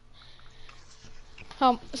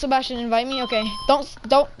 Sebastian, invite me. Okay, don't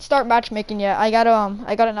start matchmaking yet. I got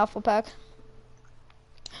an alpha pack.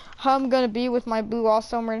 I'm gonna be with my boo all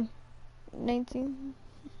summer. 19.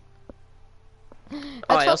 Oh,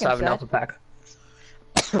 I also fucking have an sad. alpha pack.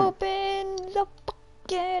 Open the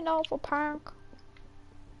fucking alpha pack.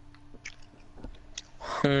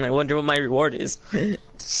 I wonder what my reward is.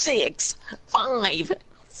 6, 5,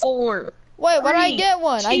 4. Wait, why did I get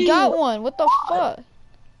one? I got 2. one. What the fuck?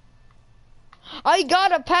 I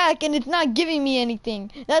got a pack and it's not giving me anything.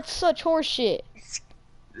 That's such horseshit.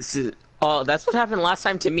 Oh, that's what happened last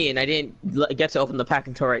time to me, and I didn't get to open the pack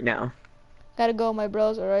until right now. Gotta go, my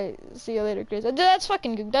bros. Alright, see you later, Chris. That's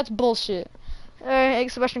fucking good. That's bullshit.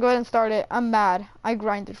 Alright, Sebastian, go ahead and start it. I'm mad. I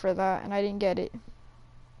grinded for that and I didn't get it.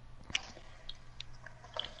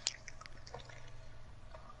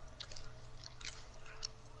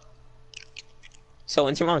 So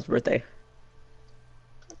when's your mom's birthday?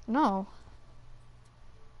 No.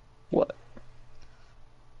 What?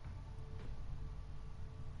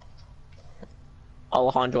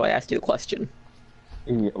 Alejandro, I asked you a question.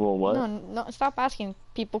 Yeah, well, what? No, stop asking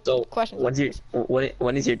people So questions.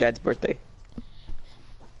 when is your dad's birthday?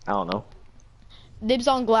 I don't know. Dibs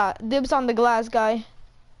on the glass guy.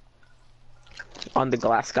 On the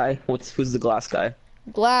glass guy? Who's the glass guy?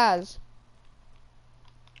 Glass.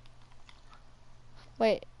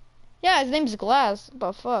 Wait. Yeah, his name's Glass.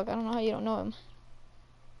 But fuck, I don't know how you don't know him.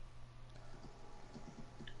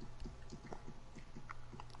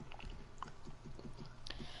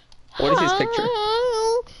 What is his picture?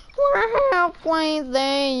 We're halfway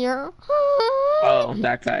there. Oh,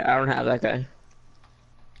 that guy. I don't have that guy.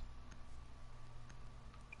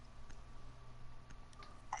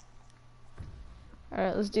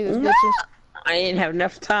 Alright, let's do this, bitches. I didn't have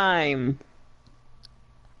enough time.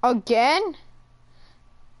 Again?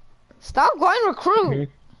 Stop going recruit.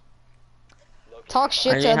 Talk I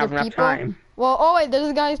shit to didn't have other enough people. time. Well, oh wait,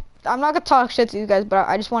 there's guys. I'm not gonna talk shit to you guys, but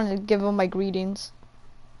I just wanted to give them my greetings.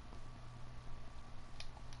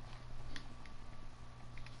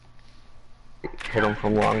 Hit him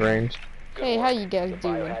from long range. Hey, how you guys The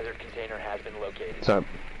doing? biohazard container has been located. What's up?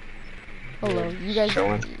 Hello, you guys.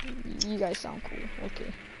 Chilling. You guys sound cool.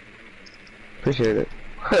 Okay. Appreciate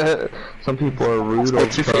it. Some people are rude.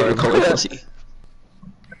 What's your favorite color, pussy?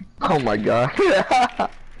 Oh my god.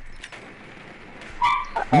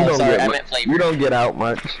 Oh, sorry, I meant flavor. You don't get out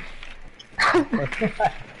much. 10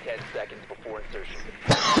 seconds before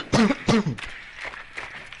insertion.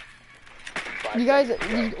 You guys,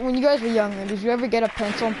 when you guys were younger, did you ever get a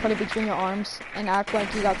pencil and put it between your arms and act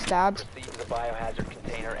like you got stabbed? Proceed to the biohazard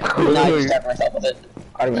container No, I Literally, stabbed myself with it.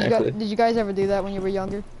 Automatically. Did you guys ever do that when you were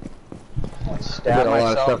younger? did a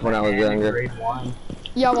lot of stuff when I was younger.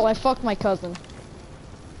 Yeah, well, I fucked my cousin.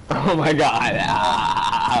 Oh my god.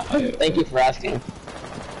 Ah. Thank you for asking.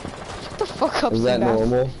 Shut the fuck up, Is that Sebastian.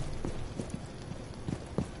 normal?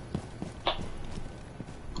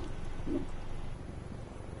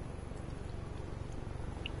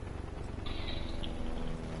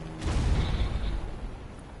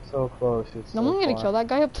 So close. It's No so one gonna far. kill that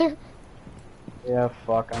guy up there? Yeah,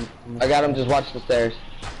 fuck. I'm I got him. Just watch the stairs.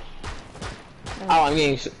 Oh, I'm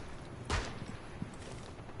getting.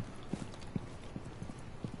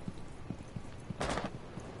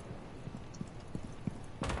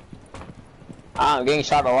 I'm getting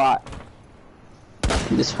shot a lot.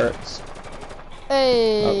 This hurts.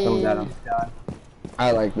 Hey. Oh, someone got him.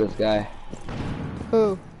 I like this guy.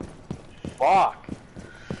 Who? Fuck.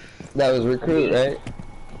 That was recruit, right?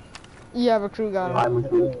 Yeah, recruit got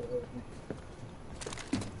him.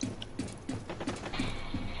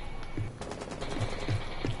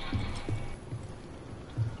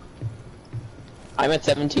 I'm at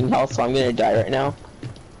 17 health, so I'm gonna die right now.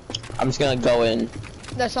 I'm just gonna go in.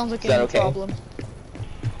 That sounds like Is that a okay? problem.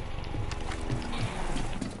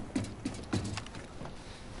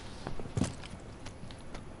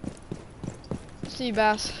 See you,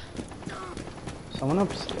 Bass. Someone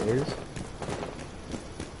upstairs?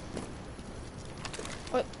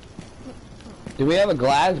 What? Do we have a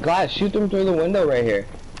glass? Glass, shoot them through the window right here.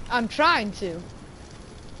 I'm trying to.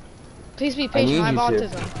 Please be patient. I have need you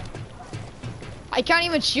to. autism. I can't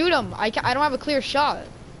even shoot him. I don't have a clear shot.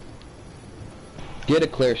 Get a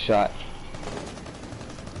clear shot.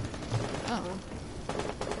 Oh.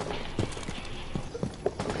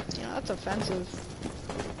 You know, that's offensive.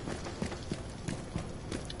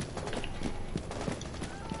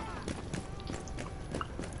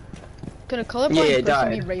 Could a colorblind Yeah, it person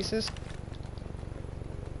be died. racist?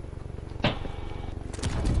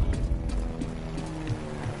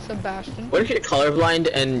 Sebastian. What if you're colorblind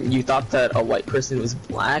and you thought that a white person was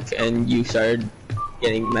black and you started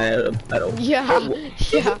getting mad at a Yeah,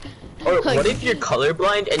 yeah. Or Like- what if you're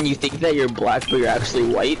colorblind and you think that you're black but you're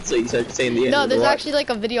actually white, so you start saying the No, N-word there's a lot? actually like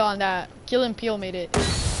a video on that. Killer Peele made it.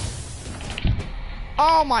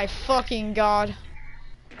 Oh my fucking god.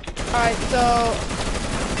 Alright, so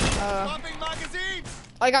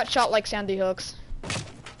I got shot like Sandy Hooks.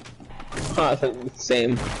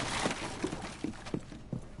 Same.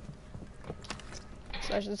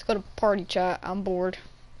 So let's go to party chat. I'm bored.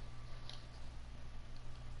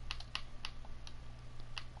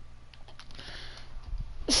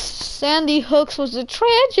 Sandy Hooks was a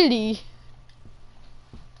tragedy.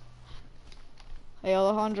 Hey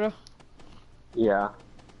Alejandro, Yeah.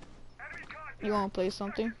 you wanna play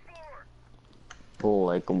something? Oh,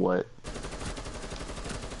 like what?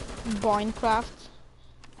 Minecraft.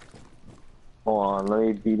 Hold on, let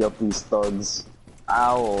me beat up these thugs.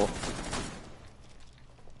 Ow.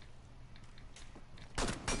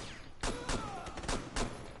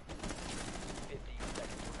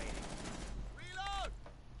 Reload!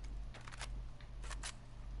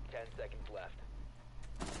 10 seconds left.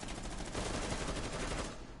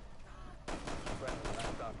 Friendly,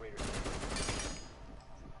 last operator.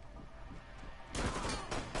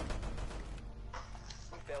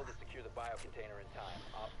 We failed to secure the bio container in time.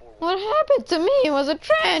 Op 4 What happened to me? It was a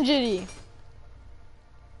tragedy.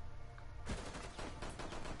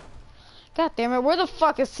 God damn it, where the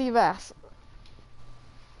fuck is Seabass?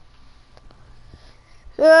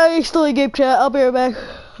 He's still in game chat, I'll be right back.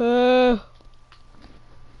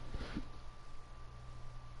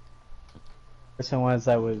 Person was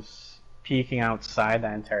that was peeking outside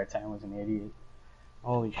that entire time was an idiot.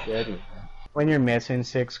 Holy shit. When you're missing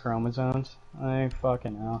 6 chromosomes, I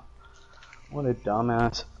fucking hell. What a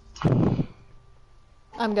dumbass.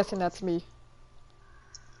 I'm guessing that's me.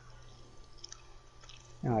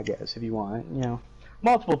 Yeah, I guess if you want, you know,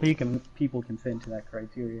 multiple people can fit into that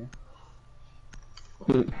criteria.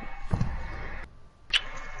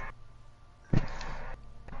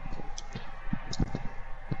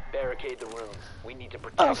 barricade the room. We need to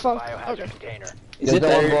protect Oh the fuck, biohazard okay. container. Is it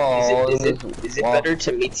better? Is it better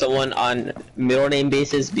to meet someone on middle name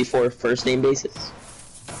basis before first name basis?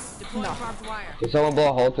 Deploy barbed wire. Did someone blow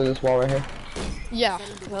a hole through this wall right here? Yeah,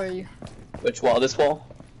 where are you? Which wall? This wall?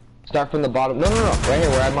 Start from the bottom. No, right here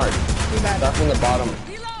where I marked. Too bad. Start from the bottom.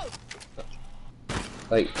 Reload!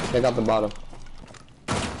 Like, check out the bottom.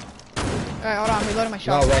 Alright, hold on, reloading my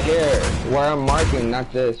shot. No, right here, where I'm marking,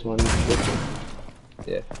 not this one. This one.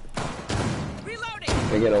 Yeah. Reloading!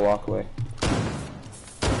 They get a walk away.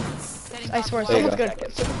 Setting I swear, barbed There you someone's go.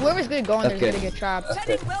 gonna, so whoever's gonna go in That's there's gonna good. get trapped. wire.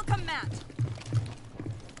 Setting welcome mat.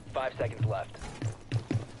 5 seconds left.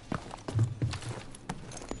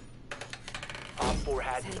 Op 4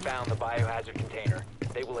 hasn't found the biohazard container.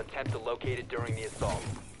 They will attempt to locate it during the assault.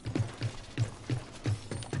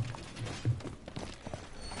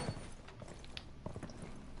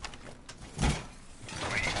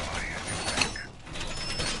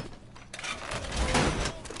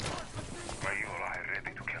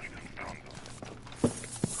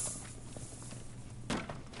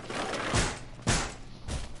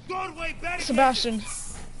 Sebastian,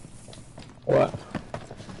 What?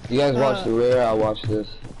 You guys watch the rear, I'll watch this.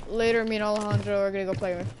 later me and Alejandro are gonna go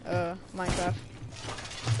play Minecraft.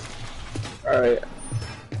 Alright.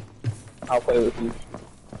 I'll play with you.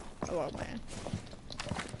 Oh man.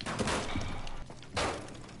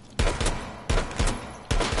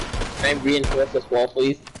 Can I reinforce this wall,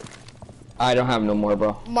 please? I don't have no more,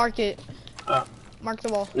 bro. Mark it. Mark the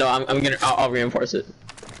wall. No, I'll reinforce it.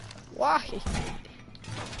 Why?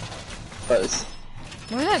 Cause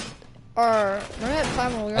Remember that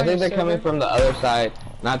time when we were I on think the they're coming server? from the other side,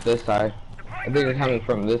 not this side. I think they're coming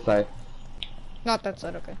from this side. Not that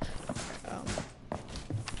side, okay.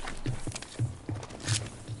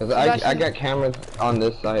 Cause I got cameras on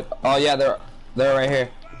this side. Oh yeah, they're right here.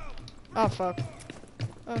 Oh fuck.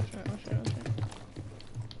 Oh shit, oh shit, oh shit.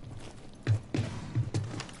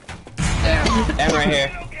 And right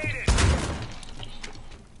here.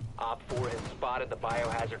 Op 4 has spotted the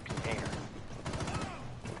biohazard container.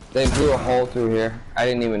 They blew a hole through here. I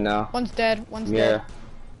didn't even know. One's dead, one's Mira. dead.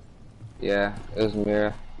 Yeah, it was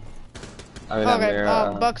Mira. I mean, not Okay,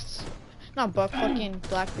 Mira. Bucks. Not Buck, fucking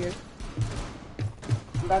Blackbeard.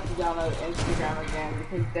 I'm about to download Instagram again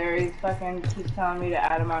because Darius fucking keeps telling me to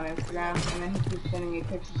add him on Instagram, and then he keeps sending me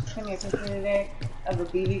pictures. He sent me a picture today of a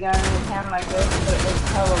BB gun in his hand like this, but it looks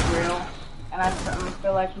hella real. And I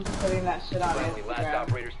feel like he's putting that shit on Friendly, last Instagram.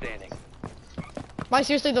 operator standing. Am I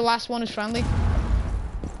seriously the last one who's friendly?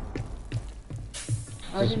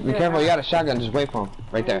 Just be careful, you got a shotgun, just wait for him.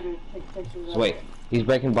 Right there. Just wait. He's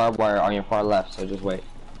breaking barbed wire on your far left, so just wait.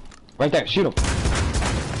 Right there, shoot him.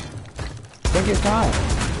 Take your time.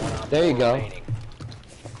 There you go. Remaining.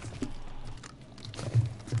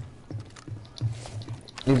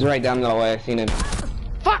 He's right down the way, I seen him.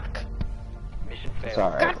 Fuck! Mission failed.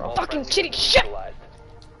 fucking shitty shit! neutralized.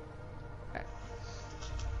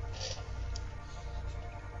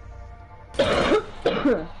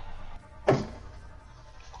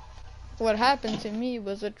 What happened to me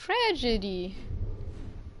was a tragedy.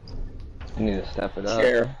 You need to step it up.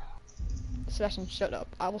 Sure. Sebastian, shut up.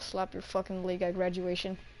 I will slap your fucking leg at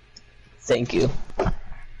graduation. Thank you.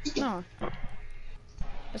 No.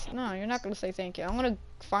 No, you're not gonna say thank you. I'm gonna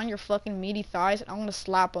find your fucking meaty thighs and I'm gonna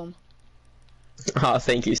slap them. Oh,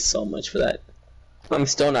 thank you so much for that. I'm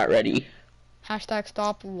still not ready. Hashtag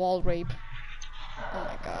stop wall rape. Oh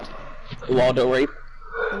my god. Waldo rape.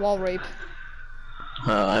 Wall rape.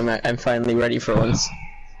 I'm finally ready for once.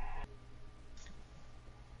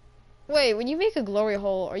 Wait, when you make a glory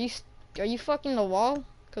hole, are you fucking the wall?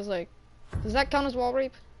 Cause like, does that count as wall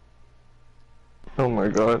rape? Oh my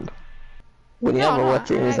god. When you have a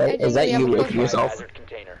watching, is that you raping yourself? Hazard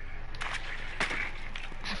container.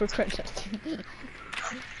 I regret that.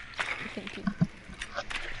 Thank you.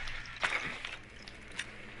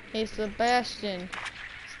 Hey Sebastian,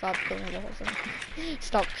 stop killing the walls.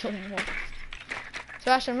 Stop killing the walls.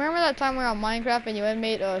 Sebastian, remember that time we were on Minecraft and you had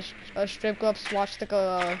made a strip club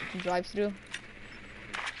swastika drive-through?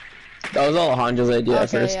 That was Alejandro's idea at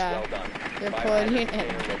Okay, first. yeah. Well done. You're putting it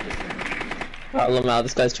in. Lamau,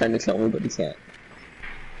 this guy's trying to kill me, but he can't.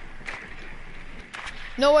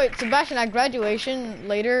 No wait, Sebastian, at graduation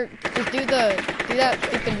later, just do that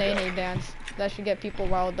stupid nay dance. That should get people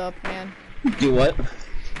riled up, man. Do what?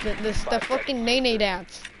 The fucking nay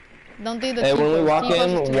dance. Don't do the Hey, when we T-pose. walk T-pose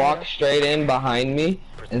is in, too walk low. straight in behind me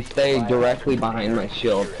and stay directly behind my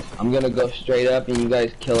shield. I'm gonna go straight up and you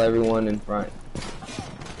guys kill everyone in front.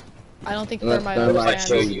 I don't think Unless Thermite Thermite's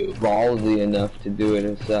so understands. ballsy enough to do it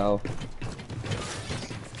himself.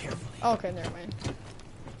 Okay, never mind.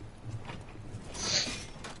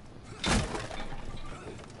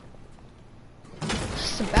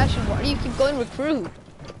 Sebastian, why do you keep going recruit?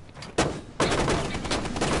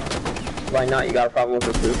 Why not? You got a problem with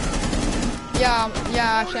recruit? Yeah,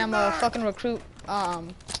 actually I'm a fucking recruit.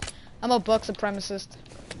 I'm a buck supremacist.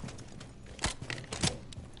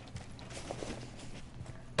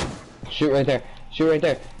 Shoot right there. Shoot right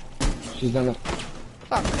there. She's done it.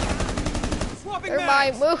 Fuck.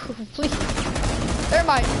 Thermite, move, please.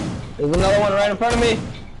 Thermite. There's another one right in front of me.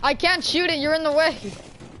 I can't shoot it, you're in the way.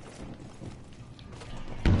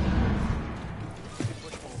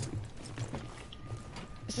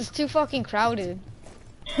 This is too fucking crowded.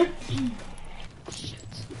 Shit.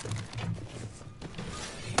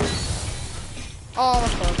 Oh,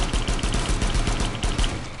 fuck.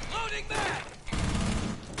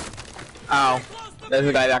 Ow. There's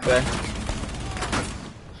a guy back there.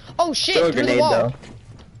 Oh shit, Throw a through the grenade wall.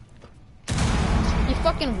 though. He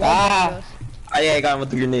fucking walled us. Ah, yeah, I got him with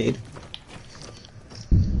the grenade.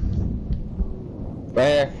 Right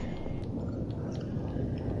here.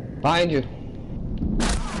 Behind you.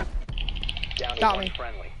 Down to Got one me.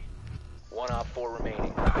 friendly. 1 op 4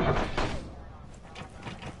 remaining.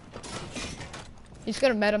 He's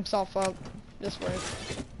gonna met himself up this way.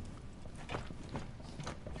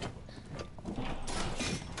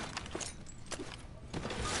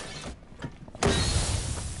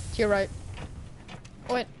 To your right.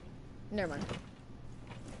 Oh wait, never mind.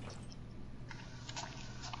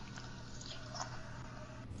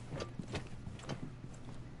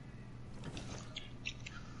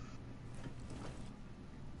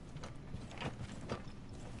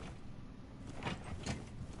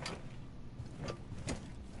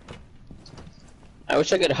 I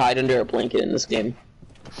wish I could hide under a blanket in this game.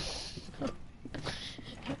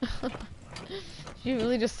 Did you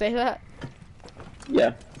really just say that?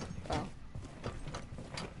 Yeah. Oh.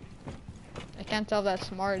 I can't tell if that's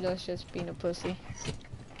smart or that's just being a pussy.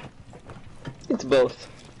 It's both.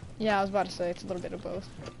 Yeah, I was about to say it's a little bit of both.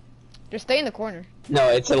 Just stay in the corner. No,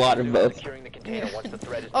 it's a lot of both. Securing the container once the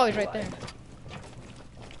threat is Oh, he's right there. neutralized.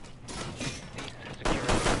 Securing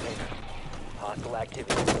the container. Hostile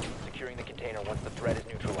activity. Securing the container once the threat is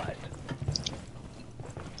neutralized.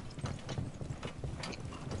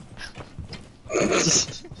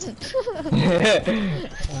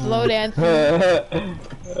 Slow dancing.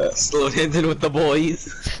 Slow dancing with the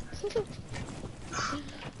boys.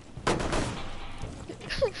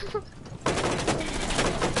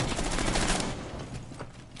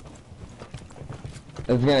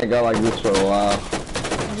 It's gonna go like this for a while.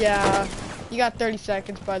 Yeah. You got 30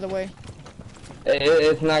 seconds, by the way.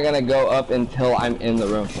 It's not gonna go up until I'm in the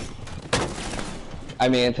room. I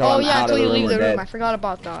mean, until Oh I'm yeah, out until of you the room leave or the room. dead. I forgot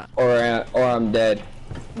about that. Or I'm dead.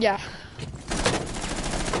 Yeah.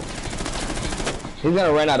 He's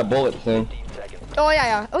gonna run out of bullets soon. 15 seconds. Oh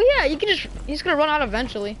yeah. Oh yeah. He's gonna run out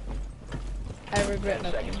eventually. I regret 10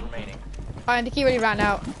 nothing. seconds remaining. Alright, the key already ran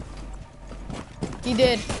out. He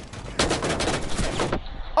did.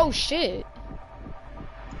 Oh shit.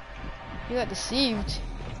 You got deceived.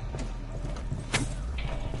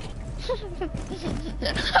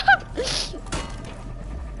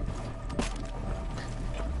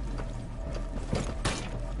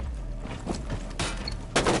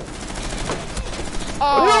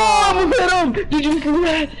 Oh, I almost hit him! Did you see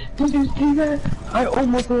that? Did you see that? I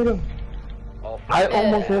almost hit him. I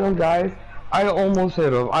almost hit him, guys. I almost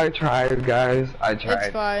hit him. I tried, guys. I tried.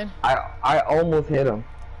 It's fine. I almost hit him.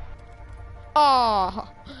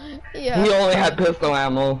 Oh, yeah. He only had pistol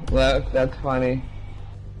ammo left. That's funny.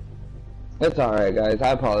 It's alright, guys. I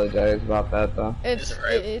apologize about that, though. It's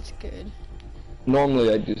good.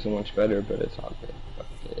 Normally I do so much better, but it's all good. Fuck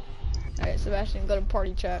it. Alright, Sebastian, go to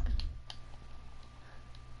party chat.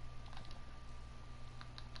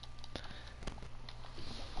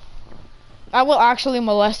 I will actually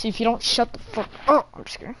molest you if you don't shut the fuck up. I'm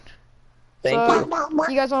just kidding. Thank you.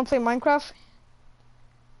 You guys want to play Minecraft?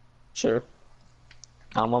 Sure.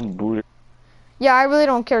 I'm on boot. Yeah, I really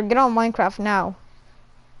don't care. Get on Minecraft now.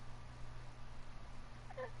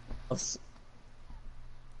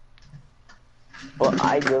 Well,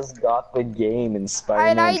 I just got the game in Spider-Man.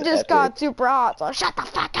 And I just got super hot, so shut the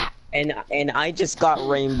fuck up. And I just got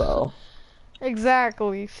Rainbow.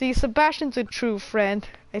 Exactly. See, Sebastian's a true friend,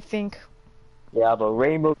 I think. Yeah, but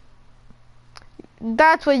Rainbow.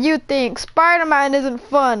 That's what you think. Spider-Man isn't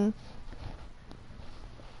fun.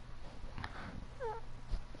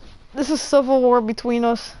 This is civil war between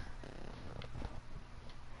us.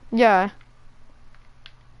 Yeah.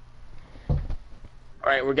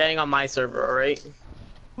 Alright, we're getting on my server, alright?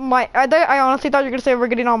 I honestly thought you were gonna say we're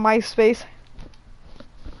getting on MySpace.